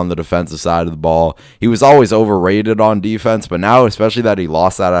 especially on the defensive side of the ball. He was always overrated on defense, but now, especially that he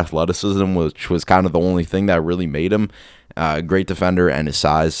lost that athleticism, which was kind of the only thing that really made him a great defender, and his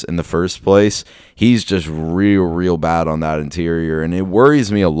size in the first place, he's just real bad on that interior. And it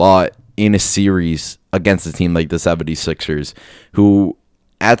worries me a lot in a series against a team like the 76ers, who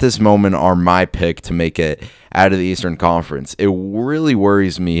at this moment are my pick to make it out of the Eastern Conference. It really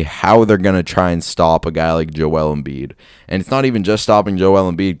worries me how they're going to try and stop a guy like Joel Embiid. And it's not even just stopping Joel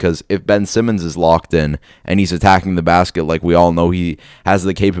Embiid, because if Ben Simmons is locked in and he's attacking the basket like we all know he has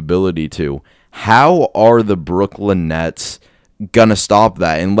the capability to, how are the Brooklyn Nets going to stop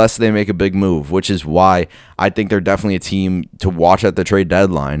that unless they make a big move? Which is why I think they're definitely a team to watch at the trade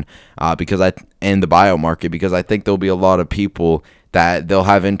deadline and the buyout market, because I think there'll be a lot of people that they'll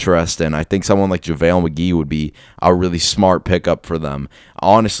have interest in. I think someone like JaVale McGee would be a really smart pickup for them.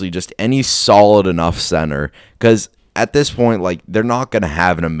 Honestly, just any solid enough center, because at this point, like, they're not going to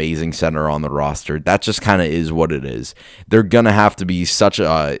have an amazing center on the roster. That just kind of is what it is. They're going to have to be such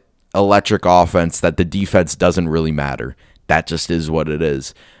a electric offense that the defense doesn't really matter. That just is what it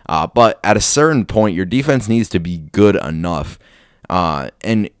is. But at a certain point, your defense needs to be good enough.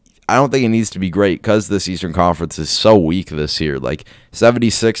 And I don't think it needs to be great, because this Eastern Conference is so weak this year. Like,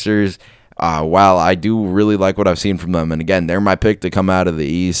 76ers, while I do really like what I've seen from them, and again, they're my pick to come out of the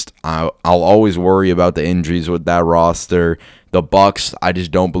East, I'll always worry about the injuries with that roster. The Bucks, I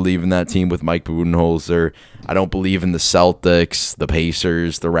just don't believe in that team with Mike Budenholzer. I don't believe in the Celtics, the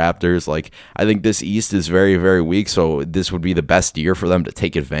Pacers, the Raptors. Like, I think this East is very, very weak, so this would be the best year for them to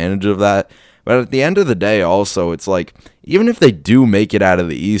take advantage of that. But at the end of the day, also, it's like, even if they do make it out of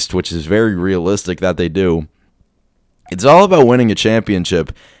the East, which is very realistic that they do, it's all about winning a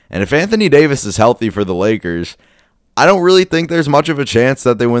championship. And if Anthony Davis is healthy for the Lakers, I don't really think there's much of a chance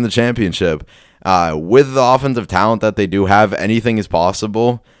that they win the championship. With the offensive talent that they do have, anything is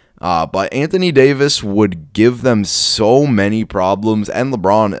possible. But Anthony Davis would give them so many problems, and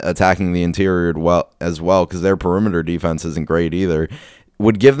LeBron attacking the interior as well, because their perimeter defense isn't great either.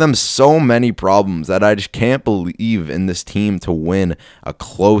 would give them so many problems that I just can't believe in this team to win a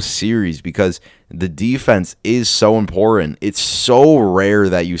close series because the defense is so important. It's so rare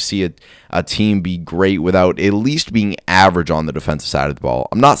that you see a team be great without at least being average on the defensive side of the ball.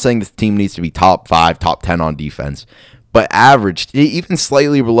 I'm not saying this team needs to be top 5, top 10 on defense, but average, even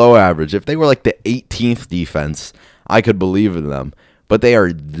slightly below average. If they were like the 18th defense, I could believe in them. But they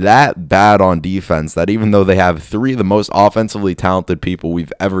are that bad on defense that even though they have 3 of the most offensively talented people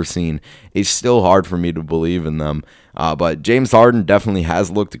we've ever seen, it's still hard for me to believe in them. But James Harden definitely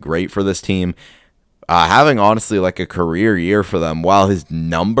has looked great for this team. Having honestly like a career year for them, while his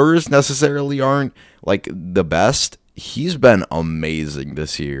numbers necessarily aren't like the best, he's been amazing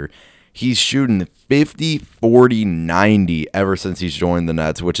this year. He's shooting 50, 40, 90 ever since he's joined the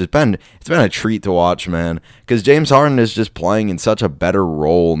Nets, which it's been a treat to watch, man, because James Harden is just playing in such a better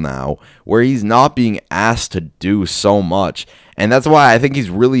role now where he's not being asked to do so much. And that's why I think he's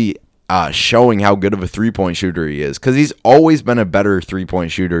really showing how good of a three-point shooter he is, because he's always been a better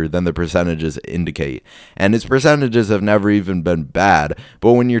three-point shooter than the percentages indicate. And his percentages have never even been bad,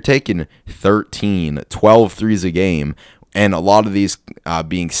 but when you're taking 13, 12 threes a game, and a lot of these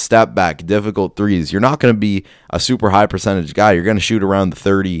being step back, difficult threes, you're not going to be a super high percentage guy. You're going to shoot around the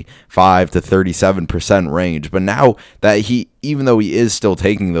 35 to 37% range. But now that even though he is still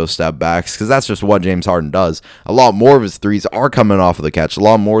taking those step backs, because that's just what James Harden does, a lot more of his threes are coming off of the catch. A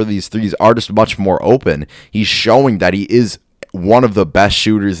lot more of these threes are just much more open. He's showing that he is one of the best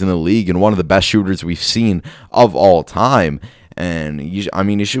shooters in the league and one of the best shooters we've seen of all time. And he's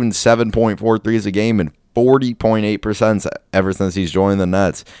shooting 7.4 threes a game and 40.8% ever since he's joined the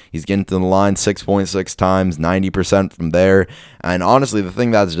Nets. He's getting to the line 6.6 times, 90% from there. And honestly, the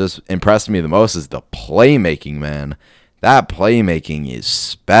thing that's just impressed me the most is the playmaking, man. That playmaking is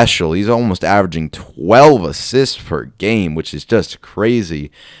special. He's almost averaging 12 assists per game, which is just crazy.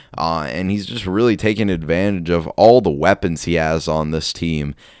 And he's just really taking advantage of all the weapons he has on this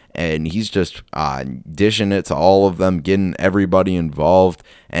team. And he's just dishing it to all of them, getting everybody involved,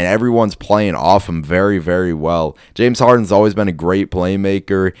 and everyone's playing off him very, very well. James Harden's always been a great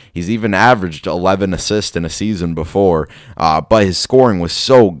playmaker. He's even averaged 11 assists in a season before, but his scoring was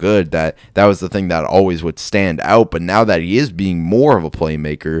so good that was the thing that always would stand out. But now that he is being more of a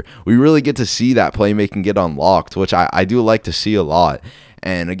playmaker, we really get to see that playmaking get unlocked, which I do like to see a lot.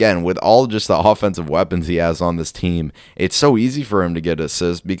 And again, with all just the offensive weapons he has on this team, it's so easy for him to get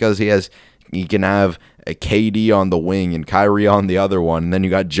assists because he can have a KD on the wing and Kyrie on the other one. And then you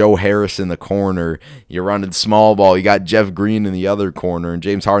got Joe Harris in the corner. You're running small ball. You got Jeff Green in the other corner and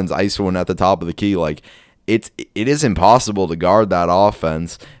James Harden's isoing at the top of the key. Like, it is impossible to guard that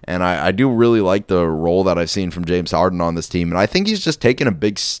offense. And I do really like the role that I've seen from James Harden on this team. And I think he's just taken a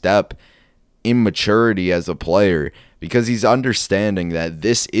big step in maturity as a player, because he's understanding that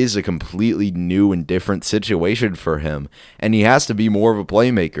this is a completely new and different situation for him, and he has to be more of a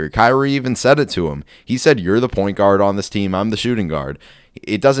playmaker. Kyrie even said it to him. He said, "You're the point guard on this team. I'm the shooting guard."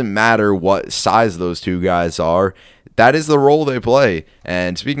 It doesn't matter what size those two guys are. That is the role they play.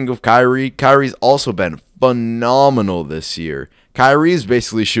 And speaking of Kyrie's also been phenomenal this year. Kyrie's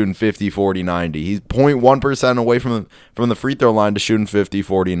basically shooting 50, 40, 90. He's 0.1% away from the free throw line to shooting 50,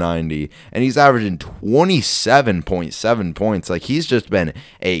 40, 90. And he's averaging 27.7 points. Like, he's just been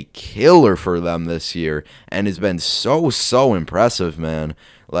a killer for them this year and has been so impressive, man.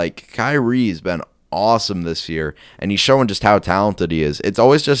 Like, Kyrie's been awesome this year, and he's showing just how talented he is. It's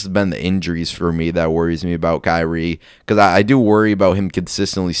always just been the injuries for me that worries me about Kyrie, because I do worry about him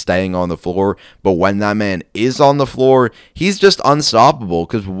consistently staying on the floor, but when that man is on the floor, he's just unstoppable,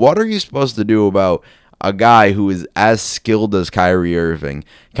 because what are you supposed to do about a guy who is as skilled as Kyrie Irving?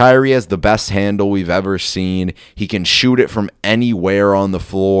 Kyrie has the best handle we've ever seen. He can shoot it from anywhere on the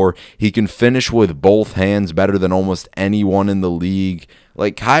floor. He can finish with both hands better than almost anyone in the league.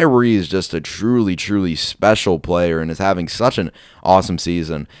 Like, Kyrie is just a truly special player and is having such an awesome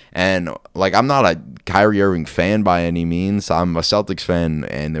season. And, like, I'm not a Kyrie Irving fan by any means. I'm a Celtics fan,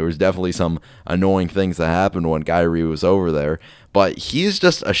 and there was definitely some annoying things that happened when Kyrie was over there. But he's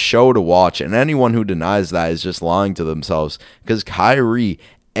just a show to watch, and anyone who denies that is just lying to themselves, because Kyrie,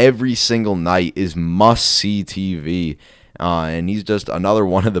 every single night, is must-see TV. And he's just another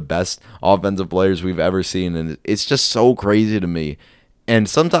one of the best offensive players we've ever seen, and it's just so crazy to me. And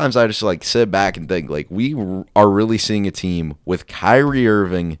sometimes I just like sit back and think, like, we are really seeing a team with Kyrie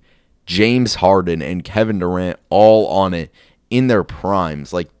Irving, James Harden, and Kevin Durant all on it in their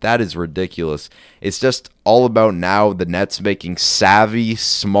primes. Like, that is ridiculous. It's just all about now the Nets making savvy,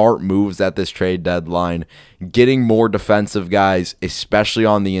 smart moves at this trade deadline, getting more defensive guys, especially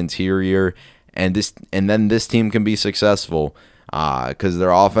on the interior, and then this team can be successful. because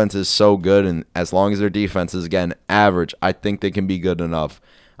their offense is so good, and as long as their defense is, again, average, I think they can be good enough.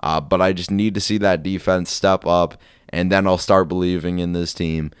 But I just need to see that defense step up, and then I'll start believing in this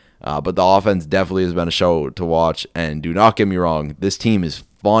team. But the offense definitely has been a show to watch, and do not get me wrong, this team is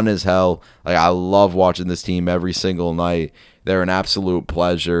fun as hell. Like, I love watching this team every single night. They're an absolute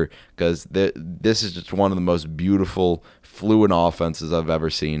pleasure because this is just one of the most beautiful, fluid offenses I've ever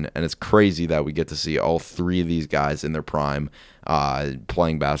seen, and it's crazy that we get to see all three of these guys in their prime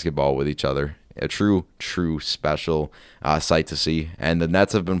playing basketball with each other. A true special sight to see, and the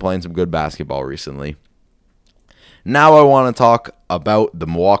Nets have been playing some good basketball recently. Now I want to talk about the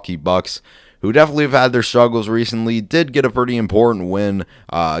Milwaukee Bucks, who definitely have had their struggles recently. Did get a pretty important win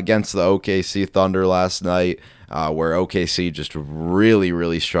against the OKC Thunder last night, where OKC just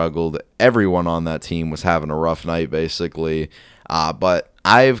really struggled. Everyone on that team was having a rough night, basically. But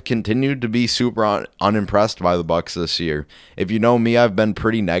I've continued to be super unimpressed by the Bucks this year. If you know me, I've been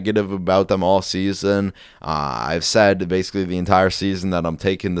pretty negative about them all season. I've said basically the entire season that I'm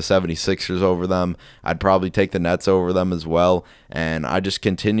taking the 76ers over them. I'd probably take the Nets over them as well. And I just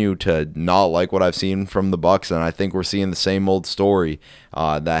continue to not like what I've seen from the Bucks, and I think we're seeing the same old story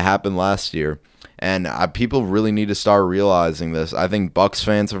that happened last year. And people really need to start realizing this. I think Bucks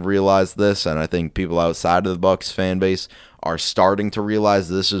fans have realized this, and I think people outside of the Bucks fan base are starting to realize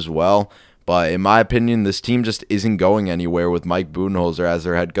this as well. But in my opinion, this team just isn't going anywhere with Mike Budenholzer as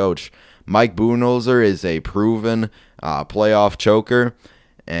their head coach. Mike Budenholzer is a proven playoff choker,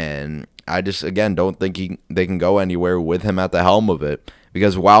 and I just, again, don't think they can go anywhere with him at the helm of it.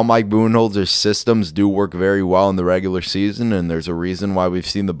 Because while Mike Budenholzer's systems do work very well in the regular season, and there's a reason why we've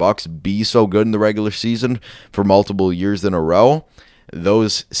seen the Bucks be so good in the regular season for multiple years in a row,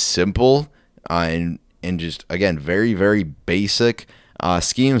 those simple and just, again, very basic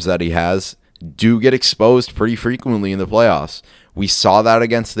schemes that he has do get exposed pretty frequently in the playoffs. We saw that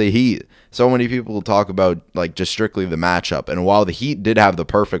against the Heat. So many people talk about like just strictly the matchup. And while the Heat did have the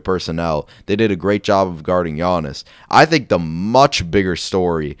perfect personnel, they did a great job of guarding Giannis. I think the much bigger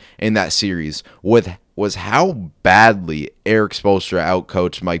story in that series was how badly Eric Spoelstra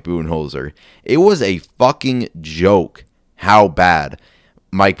outcoached Mike Budenholzer. It was a fucking joke how bad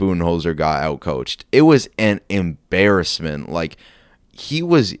Mike Budenholzer got outcoached. It was an embarrassment. Like, he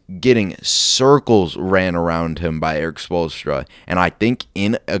was getting circles ran around him by Eric Spoelstra. And I think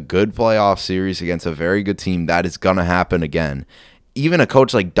in a good playoff series against a very good team, that is going to happen again. Even a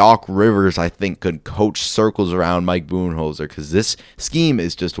coach like Doc Rivers, I think, could coach circles around Mike Budenholzer because this scheme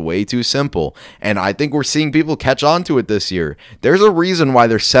is just way too simple. And I think we're seeing people catch on to it this year. There's a reason why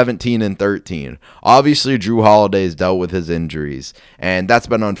they're 17-13. Obviously, Jrue Holiday has dealt with his injuries, and that's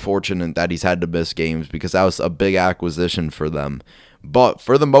been unfortunate that he's had to miss games because that was a big acquisition for them. But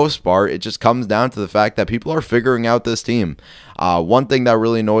for the most part, it just comes down to the fact that people are figuring out this team. One thing that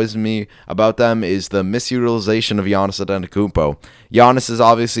really annoys me about them is the misutilization of Giannis Antetokounmpo. Giannis is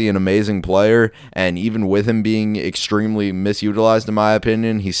obviously an amazing player, and even with him being extremely misutilized, in my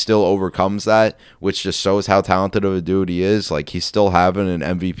opinion, he still overcomes that, which just shows how talented of a dude he is. Like, he's still having an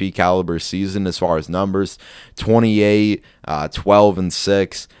MVP caliber season as far as numbers. 28, 12, and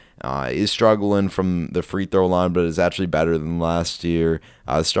 6. Is struggling from the free throw line, but is actually better than last year.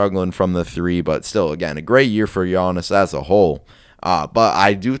 Struggling from the three, but still, again, a great year for Giannis as a whole. But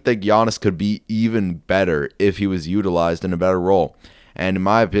I do think Giannis could be even better if he was utilized in a better role. And in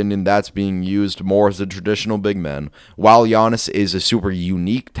my opinion, that's being used more as a traditional big man. While Giannis is a super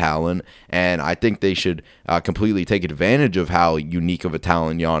unique talent, and I think they should completely take advantage of how unique of a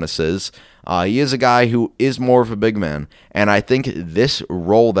talent Giannis is, he is a guy who is more of a big man. And I think this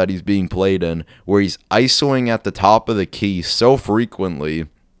role that he's being played in, where he's isoing at the top of the key so frequently,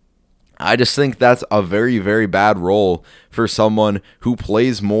 I just think that's a very bad role for someone who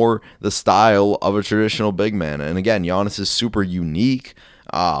plays more the style of a traditional big man. And again, Giannis is super unique,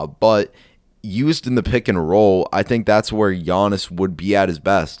 but used in the pick and roll, I think that's where Giannis would be at his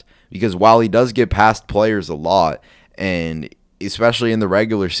best. Because while he does get past players a lot, and especially in the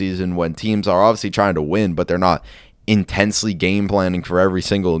regular season when teams are obviously trying to win, but they're not intensely game planning for every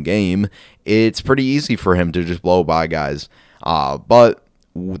single game, it's pretty easy for him to just blow by guys. But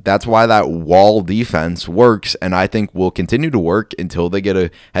that's why that wall defense works, and I think will continue to work until they get a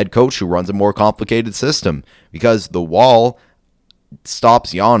head coach who runs a more complicated system, because the wall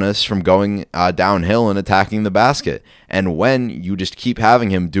stops Giannis from going downhill and attacking the basket. And when you just keep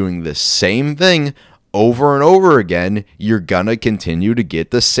having him doing the same thing over and over again, you're gonna continue to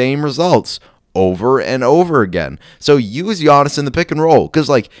get the same results over and over again. So use Giannis in the pick and roll, because,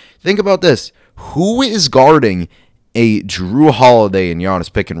 like, think about this. Who is guarding a Drew Holiday and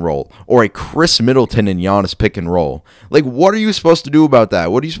Giannis pick and roll, or a Chris Middleton and Giannis pick and roll. Like, what are you supposed to do about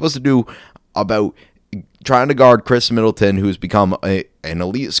that? What are you supposed to do about trying to guard Chris Middleton, who's become an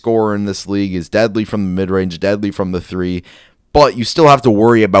elite scorer in this league, is deadly from the mid-range, deadly from the three, but you still have to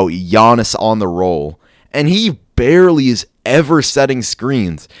worry about Giannis on the roll. And he barely is ever setting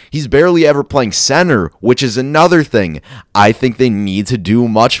screens. He's barely ever playing center, which is another thing. I think they need to do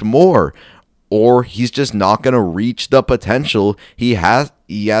much more, or he's just not going to reach the potential he has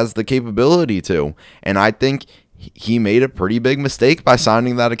the capability to. And I think he made a pretty big mistake by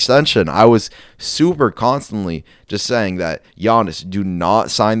signing that extension. I was super constantly just saying that, Giannis, do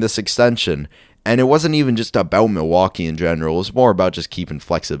not sign this extension. And it wasn't even just about Milwaukee in general. It was more about just keeping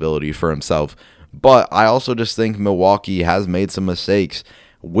flexibility for himself. But I also just think Milwaukee has made some mistakes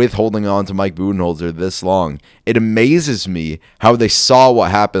with holding on to Mike Budenholzer this long. It amazes me how they saw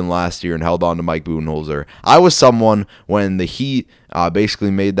what happened last year and held on to Mike Budenholzer. I was someone when the Heat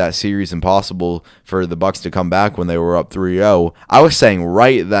basically made that series impossible for the Bucks to come back when they were up 3-0. I was saying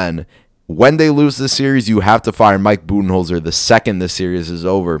right then, when they lose this series, you have to fire Mike Budenholzer the second this series is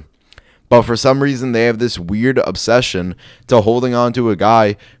over. But for some reason, they have this weird obsession to holding on to a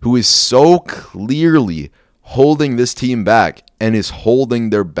guy who is so clearly holding this team back and is holding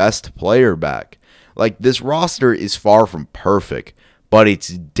their best player back. Like, this roster is far from perfect, but it's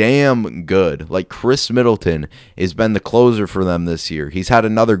damn good. Like, Chris Middleton has been the closer for them this year. He's had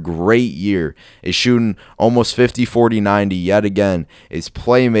another great year. Is shooting almost 50, 40, 90 yet again. Is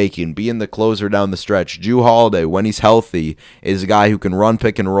playmaking, being the closer down the stretch. Drew Holiday, when he's healthy, is a guy who can run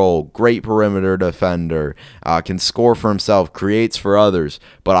pick and roll. Great perimeter defender. Can score for himself. Creates for others.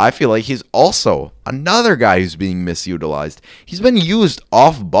 But I feel like he's also another guy who's being misutilized. He's been used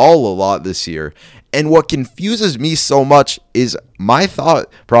off ball a lot this year. And what confuses me so much is my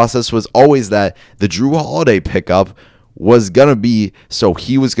thought process was always that the Drew Holiday pickup was going to be, so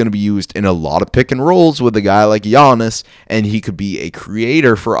he was going to be used in a lot of pick and rolls with a guy like Giannis, and he could be a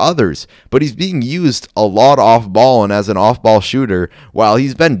creator for others. But he's being used a lot off ball and as an off ball shooter. While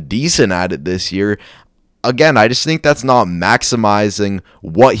he's been decent at it this year, again, I just think that's not maximizing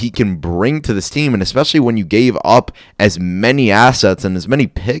what he can bring to this team, and especially when you gave up as many assets and as many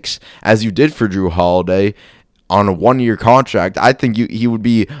picks as you did for Drew Holiday on a one-year contract. I think he would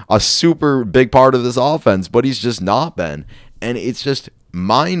be a super big part of this offense, but he's just not been, and it's just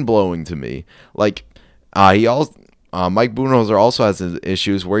mind-blowing to me. Like, Mike Budenholzer also has his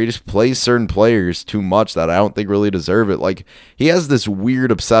issues where he just plays certain players too much that I don't think really deserve it. Like, he has this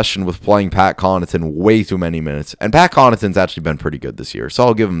weird obsession with playing Pat Connaughton way too many minutes. And Pat Connaughton's actually been pretty good this year, so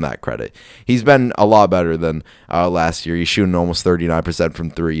I'll give him that credit. He's been a lot better than last year. He's shooting almost 39%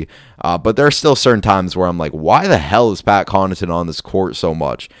 from three. But there are still certain times where I'm like, why the hell is Pat Connaughton on this court so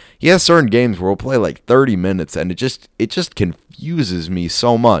much? He has certain games where he'll play like 30 minutes, and it just confuses me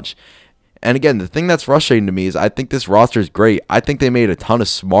so much. And again, the thing that's frustrating to me is I think this roster is great. I think they made a ton of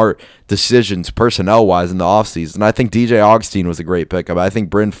smart decisions personnel-wise in the offseason. I think DJ Augustine was a great pickup. I think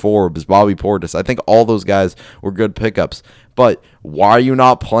Bryn Forbes, Bobby Portis. I think all those guys were good pickups. But why are you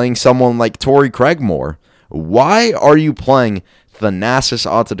not playing someone like Torrey Craig more? Why are you playing Thanasis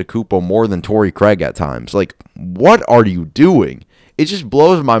Antetokounmpo more than Torrey Craig at times? Like, what are you doing? It just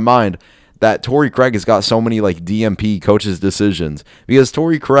blows my mind that Torrey Craig has got so many like DMP coaches' decisions, because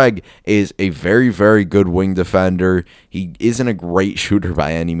Torrey Craig is a very, very good wing defender. He isn't a great shooter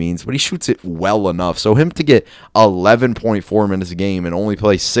by any means, but he shoots it well enough. So him to get 11.4 minutes a game and only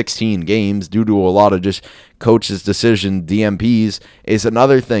play 16 games due to a lot of just coaches' decision, DMPs, is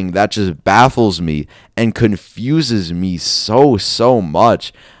another thing that just baffles me and confuses me so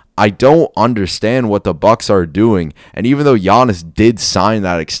much. I don't understand what the Bucks are doing. And even though Giannis did sign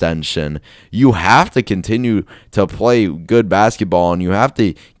that extension, you have to continue to play good basketball, and you have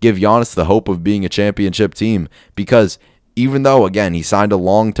to give Giannis the hope of being a championship team, because even though, again, he signed a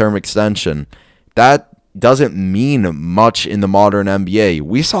long-term extension, that doesn't mean much in the modern NBA.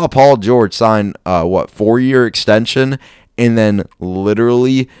 We saw Paul George sign, 4-year extension, and then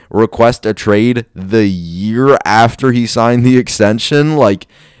literally request a trade the year after he signed the extension. Like,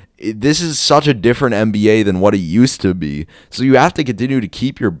 this is such a different NBA than what it used to be. So you have to continue to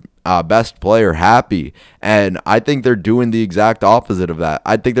keep your best player happy. And I think they're doing the exact opposite of that.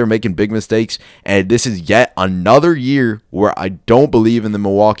 I think they're making big mistakes. And this is yet another year where I don't believe in the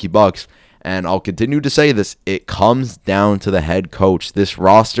Milwaukee Bucks. And I'll continue to say this. It comes down to the head coach. This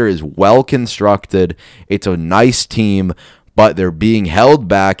roster is well constructed. It's a nice team. but they're being held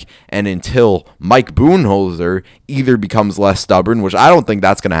back, and until Mike Budenholzer either becomes less stubborn, which I don't think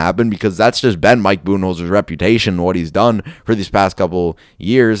that's going to happen because that's just been Mike Budenholzer's reputation, what he's done for these past couple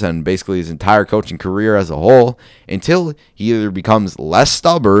years and basically his entire coaching career as a whole, until he either becomes less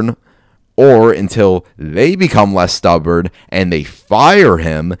stubborn or until they become less stubborn and they fire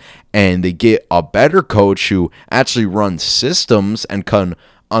him and they get a better coach who actually runs systems and can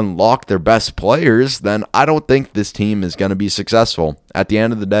unlock their best players, then I don't think this team is going to be successful at the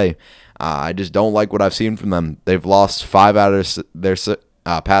end of the day. I just don't like what I've seen from them. They've lost 5 out of their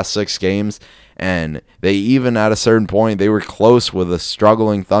past 6 games, and they even at a certain point, they were close with a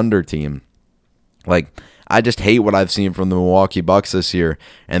struggling Thunder team. I just hate what I've seen from the Milwaukee Bucks this year,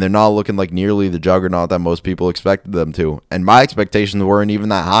 and they're not looking like nearly the juggernaut that most people expected them to. And my expectations weren't even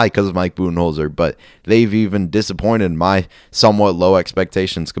that high because of Mike Budenholzer, but they've even disappointed my somewhat low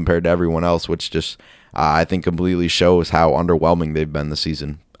expectations compared to everyone else, which just, I think, completely shows how underwhelming they've been this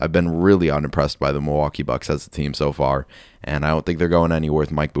season. I've been really unimpressed by the Milwaukee Bucks as a team so far, and I don't think they're going anywhere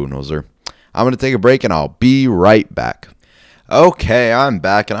with Mike Budenholzer. I'm going to take a break, and I'll be right back. Okay, I'm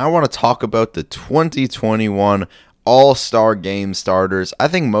back, and I want to talk about the 2021 All-Star Game starters. I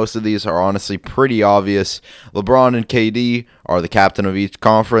think most of these are honestly pretty obvious. LeBron and KD are the captain of each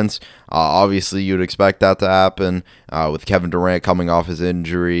conference. Obviously, you'd expect that to happen with Kevin Durant coming off his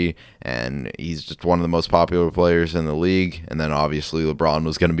injury, and he's just one of the most popular players in the league. And then obviously LeBron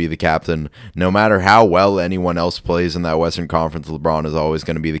was going to be the captain. No matter how well anyone else plays in that Western Conference, LeBron is always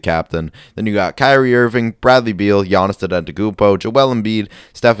going to be the captain. Then you got Kyrie Irving, Bradley Beal, Giannis Antetokounmpo, Joel Embiid,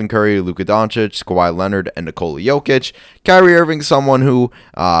 Stephen Curry, Luka Doncic, Kawhi Leonard, and Nikola Jokic. Kyrie Irving, someone who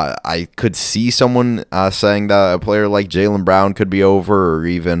I could see someone saying that a player like Jaylen Brown could be over, or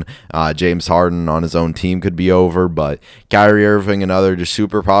even James Harden on his own team could be over, but Kyrie Irving, another just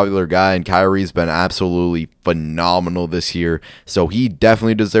super popular guy, and Kyrie's been absolutely phenomenal this year, so he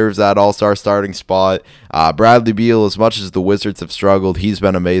definitely deserves that all-star starting spot. Bradley Beal, as much as the Wizards have struggled, he's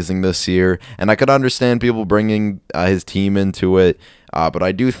been amazing this year, and I could understand people bringing his team into it. But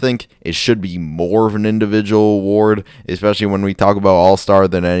I do think it should be more of an individual award, especially when we talk about All-Star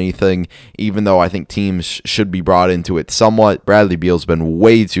than anything, even though I think teams should be brought into it somewhat. Bradley Beal's been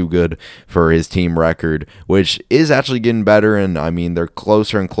way too good for his team record, which is actually getting better, and I mean, they're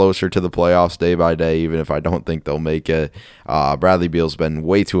closer and closer to the playoffs day by day, even if I don't think they'll make it. Bradley Beal's been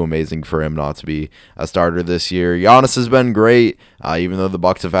way too amazing for him not to be a starter this year. Giannis has been great, even though the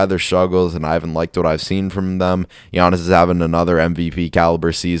Bucks have had their struggles, and I haven't liked what I've seen from them. Giannis is having another MVP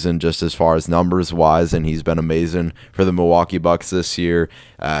caliber season just as far as numbers wise, and he's been amazing for the Milwaukee Bucks this year,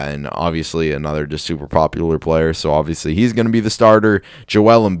 and obviously another just super popular player, so obviously he's going to be the starter.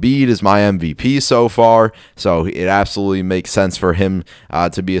 Joel Embiid is my MVP so far, so it absolutely makes sense for him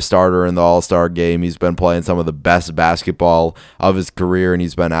to be a starter in the All-Star game. He's been playing some of the best basketball of his career, and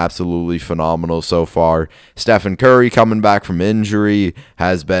he's been absolutely phenomenal so far. Stephen Curry, coming back from injury,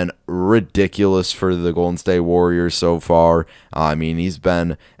 has been ridiculous for the Golden State Warriors so far. I mean, he's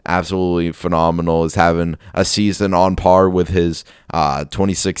been absolutely phenomenal. Is having a season on par with his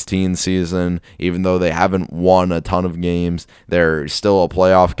 2016 season. Even though they haven't won a ton of games, they're still a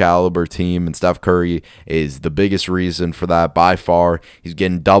playoff caliber team, and Steph Curry is the biggest reason for that by far. He's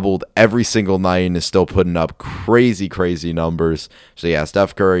getting doubled every single night and is still putting up crazy numbers. So yeah,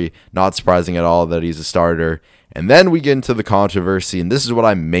 Steph Curry, not surprising at all that he's a starter. And then we get into the controversy, and this is what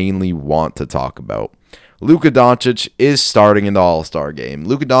I mainly want to talk about. Luka Doncic is starting in the All-Star game.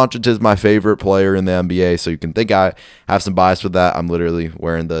 Luka Doncic is my favorite player in the NBA, so you can think I have some bias with that. I'm literally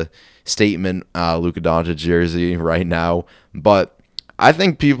wearing the statement Luka Doncic jersey right now. But I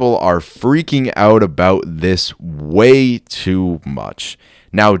think people are freaking out about this way too much.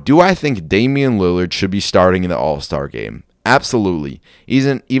 Now, do I think Damian Lillard should be starting in the All-Star game? Absolutely.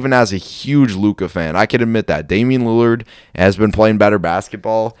 Even as a huge Luka fan, I can admit that Damian Lillard has been playing better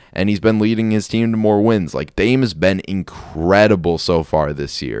basketball, and he's been leading his team to more wins. Like, Dame has been incredible so far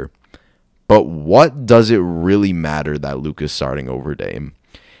this year. But what does it really matter that Luka's starting over Dame?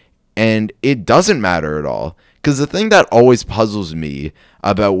 And it doesn't matter at all. Because the thing that always puzzles me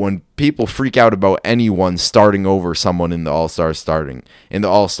about when people freak out about anyone starting over someone in the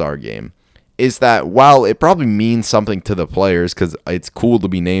All-Star game is that while it probably means something to the players because it's cool to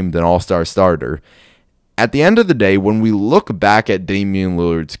be named an all-star starter, at the end of the day, when we look back at Damian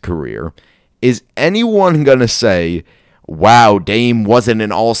Lillard's career, is anyone going to say, wow, Dame wasn't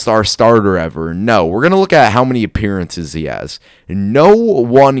an all-star starter ever? No, we're going to look at how many appearances he has. No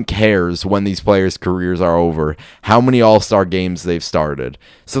one cares when these players' careers are over how many all-star games they've started.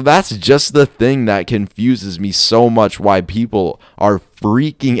 So that's just the thing that confuses me so much, why people are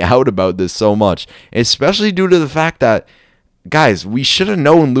freaking out about this so much, especially due to the fact that guys, we should have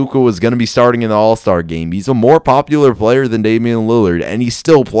known Luka was going to be starting in the All-Star game. He's a more popular player than Damian Lillard, and he's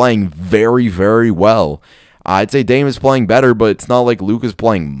still playing very, very well. I'd say Dame is playing better, but it's not like Luka's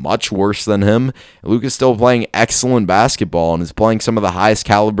playing much worse than him. Luka's still playing excellent basketball and is playing some of the highest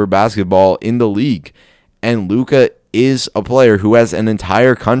caliber basketball in the league. And Luka is a player who has an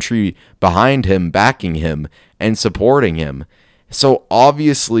entire country behind him, backing him, and supporting him. So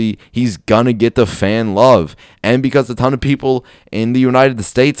obviously he's gonna get the fan love, and because a ton of people in the United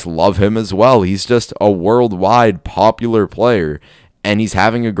States love him as well. He's just a worldwide popular player, and he's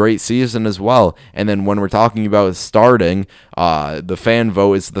having a great season as well. And then when we're talking about starting, the fan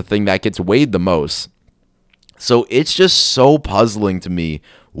vote is the thing that gets weighed the most. So it's just so puzzling to me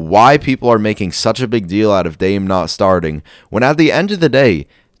why people are making such a big deal out of Dame not starting, when at the end of the day,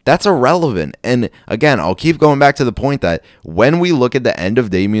 that's irrelevant. And again, I'll keep going back to the point that when we look at the end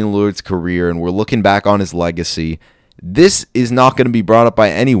of Damian Lillard's career and we're looking back on his legacy, this is not going to be brought up by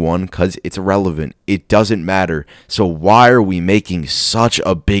anyone because it's irrelevant. It doesn't matter. So why are we making such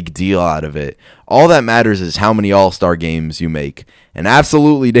a big deal out of it? All that matters is how many All-Star games you make. And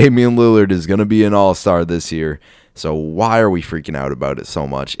absolutely, Damian Lillard is going to be an All-Star this year. So why are we freaking out about it so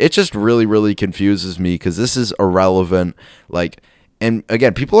much? It just really, really confuses me because this is irrelevant. And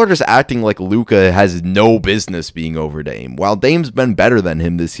again, people are just acting like Luka has no business being over Dame. While Dame's been better than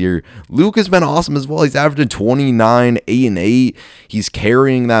him this year, Luka's been awesome as well. He's averaging 29, 8, and 8. He's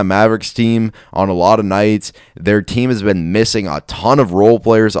carrying that Mavericks team on a lot of nights. Their team has been missing a ton of role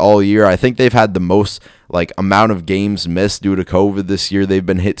players all year. I think they've had the most amount of games missed due to COVID this year. They've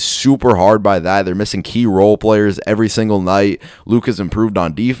been hit super hard by that. They're missing key role players every single night. Luka's improved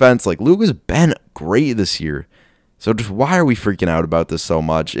on defense. Luka's been great this year. So just why are we freaking out about this so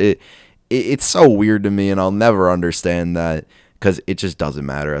much? It's so weird to me, and I'll never understand that because it just doesn't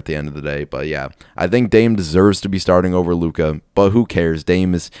matter at the end of the day. But yeah, I think Dame deserves to be starting over Luka, but who cares?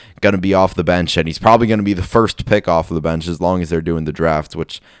 Dame is going to be off the bench, and he's probably going to be the first pick off the bench as long as they're doing the draft,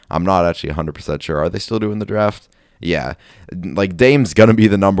 which I'm not actually 100% sure. Are they still doing the draft? Yeah, Dame's going to be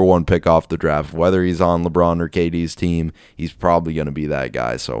the number one pick off the draft. Whether he's on LeBron or KD's team, he's probably going to be that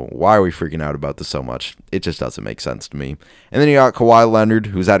guy. So why are we freaking out about this so much? It just doesn't make sense to me. And then you got Kawhi Leonard,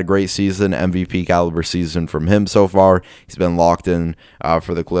 who's had a great season, MVP caliber season from him so far. He's been locked in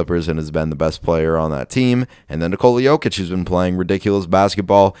for the Clippers and has been the best player on that team. And then Nikola Jokic, who's been playing ridiculous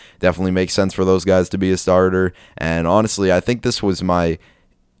basketball. Definitely makes sense for those guys to be a starter. And honestly, I think this was my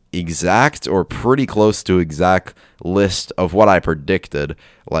exact or pretty close to exact list of what I predicted.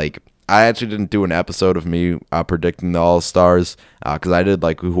 I actually didn't do an episode of me predicting the All-Stars because I did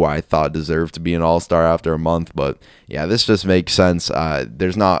who I thought deserved to be an All-Star after a month. But yeah, this just makes sense.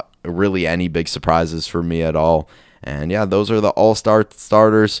 There's not really any big surprises for me at all. And yeah, those are the All-Star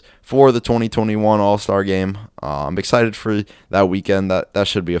starters for the 2021 All-Star game. I'm excited for that weekend. That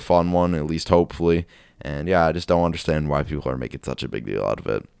should be a fun one, at least hopefully. And yeah, I just don't understand why people are making such a big deal out of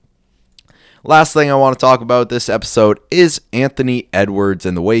it. Last thing I want to talk about this episode is Anthony Edwards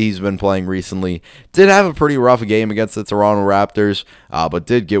and the way he's been playing recently. Did have a pretty rough game against the Toronto Raptors, but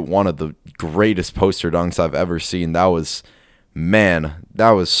did get one of the greatest poster dunks I've ever seen. That was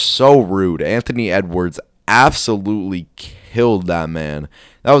so rude. Anthony Edwards absolutely killed that man.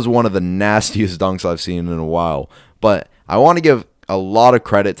 That was one of the nastiest dunks I've seen in a while. But I want to give a lot of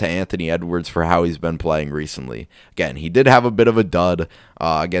credit to Anthony Edwards for how he's been playing recently. Again, he did have a bit of a dud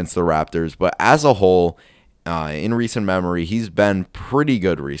against the Raptors, but as a whole, in recent memory, he's been pretty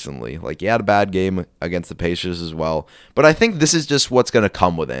good recently. He had a bad game against the Pacers as well, but I think this is just what's going to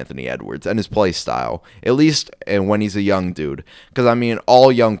come with Anthony Edwards and his play style, at least when he's a young dude. Because,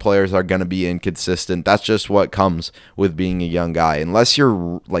 all young players are going to be inconsistent. That's just what comes with being a young guy. Unless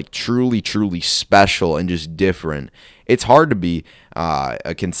you're, truly, truly special and just different, it's hard to be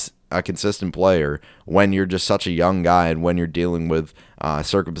a consistent player when you're just such a young guy and when you're dealing with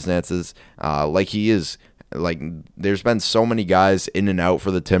circumstances like he is. There's been so many guys in and out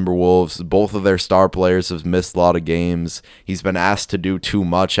for the Timberwolves. Both of their star players have missed a lot of games. He's been asked to do too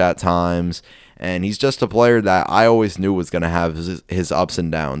much at times. And he's just a player that I always knew was going to have his ups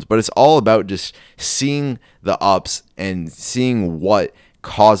and downs. But it's all about just seeing the ups and seeing what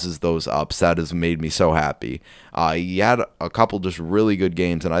causes those ups that has made me so happy. He had a couple just really good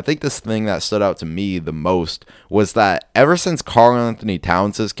games, and I think this thing that stood out to me the most was that ever since Karl-Anthony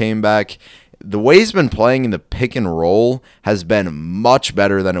Towns has came back, the way he's been playing in the pick and roll has been much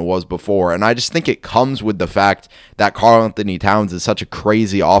better than it was before, and I just think it comes with the fact that Karl-Anthony Towns is such a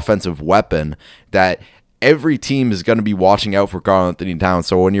crazy offensive weapon that every team is going to be watching out for Karl-Anthony Towns.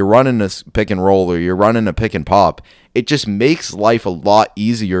 So when you're running a pick and roll or you're running a pick and pop, it just makes life a lot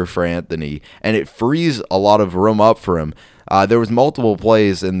easier for Anthony, and it frees a lot of room up for him. there was multiple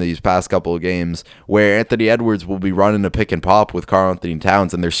plays in these past couple of games where Anthony Edwards will be running a pick and pop with Karl-Anthony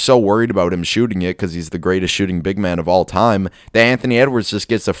Towns, and they're so worried about him shooting it because he's the greatest shooting big man of all time that Anthony Edwards just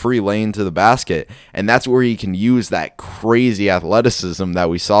gets a free lane to the basket, and that's where he can use that crazy athleticism that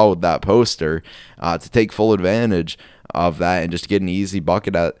we saw with that poster to take full advantage of that and just get an easy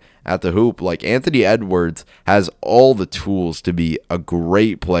bucket at the hoop. Like, Anthony Edwards has all the tools to be a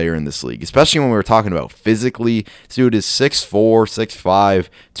great player in this league, especially when we're talking about physically. This dude is 6'4", 6'5",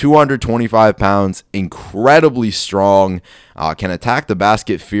 225 pounds, incredibly strong, can attack the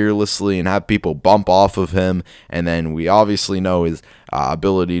basket fearlessly and have people bump off of him. And then we obviously know his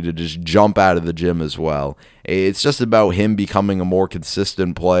ability to just jump out of the gym as well. It's just about him becoming a more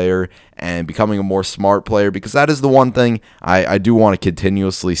consistent player and becoming a more smart player, because that is the one thing I do want to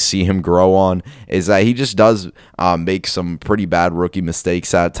continuously see him grow on, is that he just does make some pretty bad rookie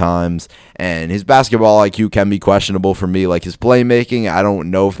mistakes at times, and his basketball IQ can be questionable for me. Like, his playmaking, I don't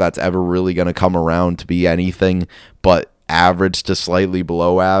know if that's ever really going to come around to be anything but average to slightly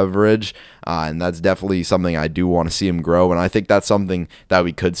below average, and that's definitely something I do want to see him grow, and I think that's something that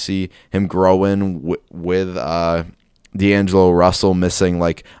we could see him grow in with D'Angelo Russell missing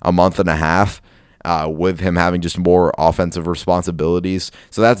like a month and a half, with him having just more offensive responsibilities.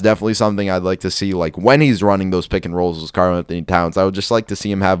 So that's definitely something I'd like to see. Like, when he's running those pick and rolls with Karl-Anthony Towns, I would just like to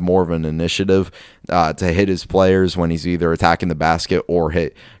see him have more of an initiative to hit his players when he's either attacking the basket or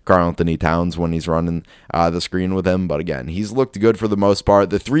hit Karl-Anthony Towns when he's running the screen with him. But again, he's looked good for the most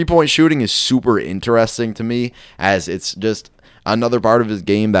part. The three-point shooting is super interesting to me, as it's just another part of his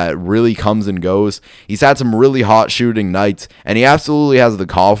game that really comes and goes. He's had some really hot shooting nights, and he absolutely has the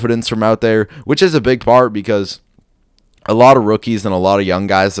confidence from out there, which is a big part, because a lot of rookies and a lot of young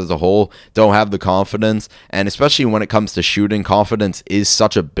guys as a whole don't have the confidence, and especially when it comes to shooting, confidence is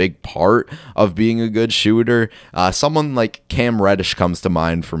such a big part of being a good shooter. Someone like Cam Reddish comes to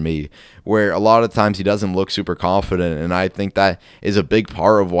mind for me, where a lot of times he doesn't look super confident, and I think that is a big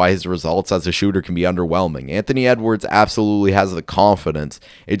part of why his results as a shooter can be underwhelming. Anthony Edwards absolutely has the confidence.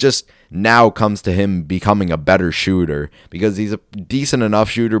 It just now comes to him becoming a better shooter, because he's a decent enough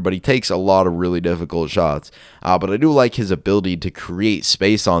shooter, but he takes a lot of really difficult shots. But I do like his ability to create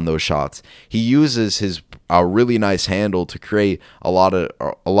space on those shots. He uses his really nice handle to create a lot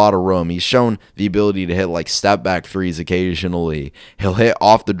of room. He's shown the ability to hit like step back threes occasionally. He'll hit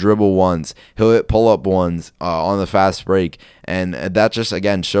off the dribble ones. He'll hit pull up ones on the fast break, and that just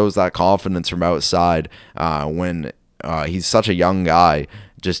again shows that confidence from outside when he's such a young guy.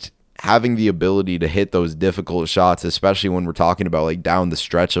 Just having the ability to hit those difficult shots, especially when we're talking about like down the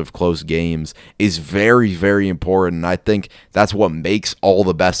stretch of close games, is very, very important. And I think that's what makes all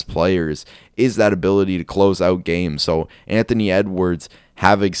the best players, is that ability to close out games. So Anthony Edwards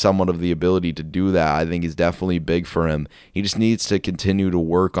having somewhat of the ability to do that, I think, is definitely big for him. He just needs to continue to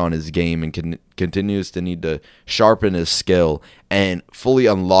work on his game and continues to need to sharpen his skill and fully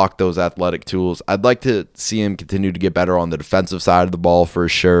unlock those athletic tools. I'd like to see him continue to get better on the defensive side of the ball for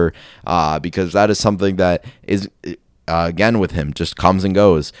sure, because that is something that is again with him just comes and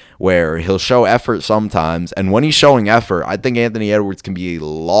goes, where he'll show effort sometimes, and when he's showing effort, I think Anthony Edwards can be a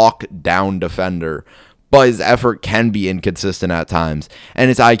lockdown defender, but his effort can be inconsistent at times, and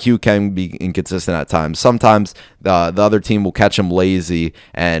his IQ can be inconsistent at times. Sometimes the other team will catch him lazy,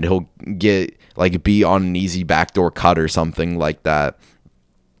 and he'll be on an easy backdoor cut or something like that.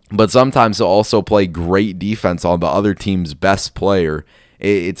 But sometimes he'll also play great defense on the other team's best player.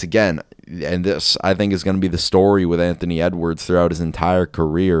 It's again, and this I think is going to be the story with Anthony Edwards throughout his entire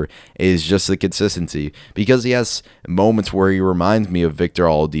career, is just the consistency, because he has moments where he reminds me of Victor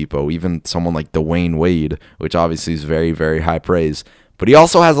Oladipo, even someone like Dwayne Wade, which obviously is very, very high praise. But he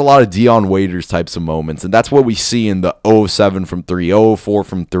also has a lot of Dion Waiters types of moments, and that's what we see in the 0-7 from 3, 0-4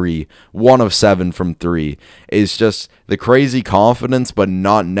 from 3, 1 of 7 from 3. It's just the crazy confidence, but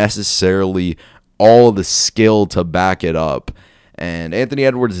not necessarily all the skill to back it up. And Anthony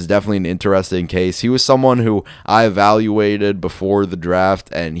Edwards is definitely an interesting case. He was someone who I evaluated before the draft,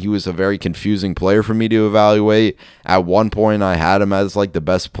 and he was a very confusing player for me to evaluate. At one point, I had him as like the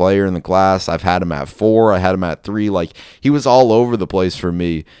best player in the class. I've had him at 4. I had him at 3. Like, he was all over the place for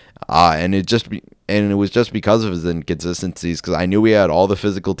me, and it was just because of his inconsistencies. Because I knew he had all the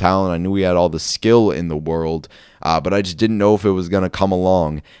physical talent, I knew he had all the skill in the world. But I just didn't know if it was going to come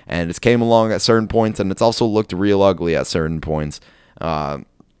along. And it's came along at certain points, and it's also looked real ugly at certain points.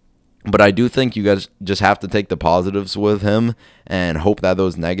 But I do think you guys just have to take the positives with him and hope that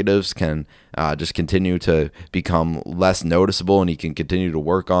those negatives can just continue to become less noticeable, and he can continue to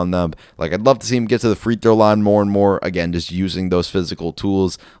work on them. Like, I'd love to see him get to the free throw line more and more. Again, just using those physical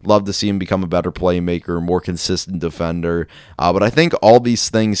tools. Love to see him become a better playmaker, more consistent defender. But I think all these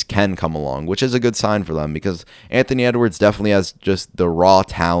things can come along, which is a good sign for them, because Anthony Edwards definitely has just the raw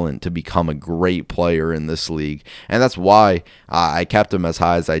talent to become a great player in this league. And that's why I kept him as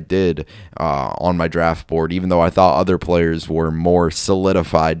high as I did on my draft board, even though I thought other players were more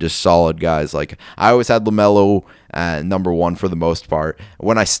solidified, just solid guys. Like, I always had LaMelo number one for the most part.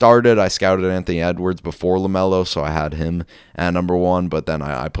 When I started, I scouted Anthony Edwards before LaMelo, so I had him at number one, but then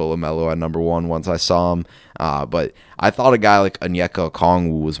I put LaMelo at number one once I saw him. But I thought a guy like Onyeka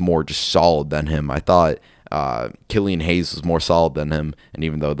Okongwu was more just solid than him. I thought Killian Hayes was more solid than him, and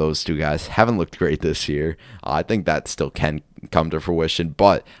even though those two guys haven't looked great this year, I think that still can come to fruition.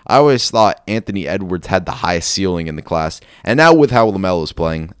 But I always thought Anthony Edwards had the highest ceiling in the class, and now with how LaMelo is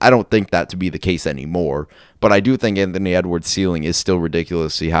playing, I don't think that to be the case anymore. But I do think Anthony Edwards' ceiling is still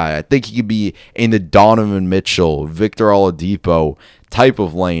ridiculously high. I think he could be in the Donovan Mitchell, Victor Oladipo type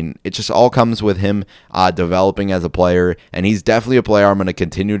of lane. It just all comes with him developing as a player, and he's definitely a player I'm going to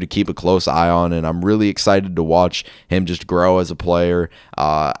continue to keep a close eye on, and I'm really excited to watch him just grow as a player.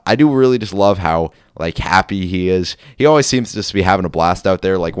 I do really just love how happy he is. He always seems to just be having a blast out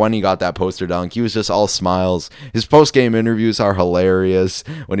there. Like, when he got that poster dunk, he was just all smiles. His post-game interviews are hilarious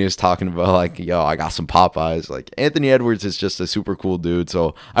when he was talking about, yo, I got some Popeyes. Anthony Edwards is just a super cool dude,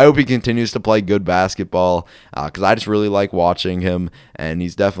 so I hope he continues to play good basketball, because I just really like watching him, and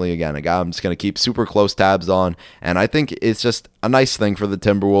he's definitely, again, a guy I'm just going to keep super close tabs on, and I think it's just a nice thing for the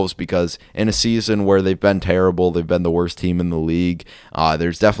Timberwolves, because in a season where they've been terrible, they've been the worst team in the league,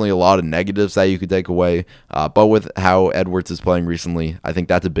 there's definitely a lot of negatives that you could take away, but with how Edwards is playing recently, I think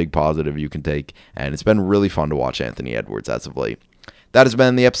that's a big positive you can take, and it's been really fun to watch Anthony Edwards as of late. That has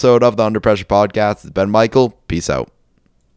been the episode of the Under Pressure Podcast. It's been Michael. Peace out.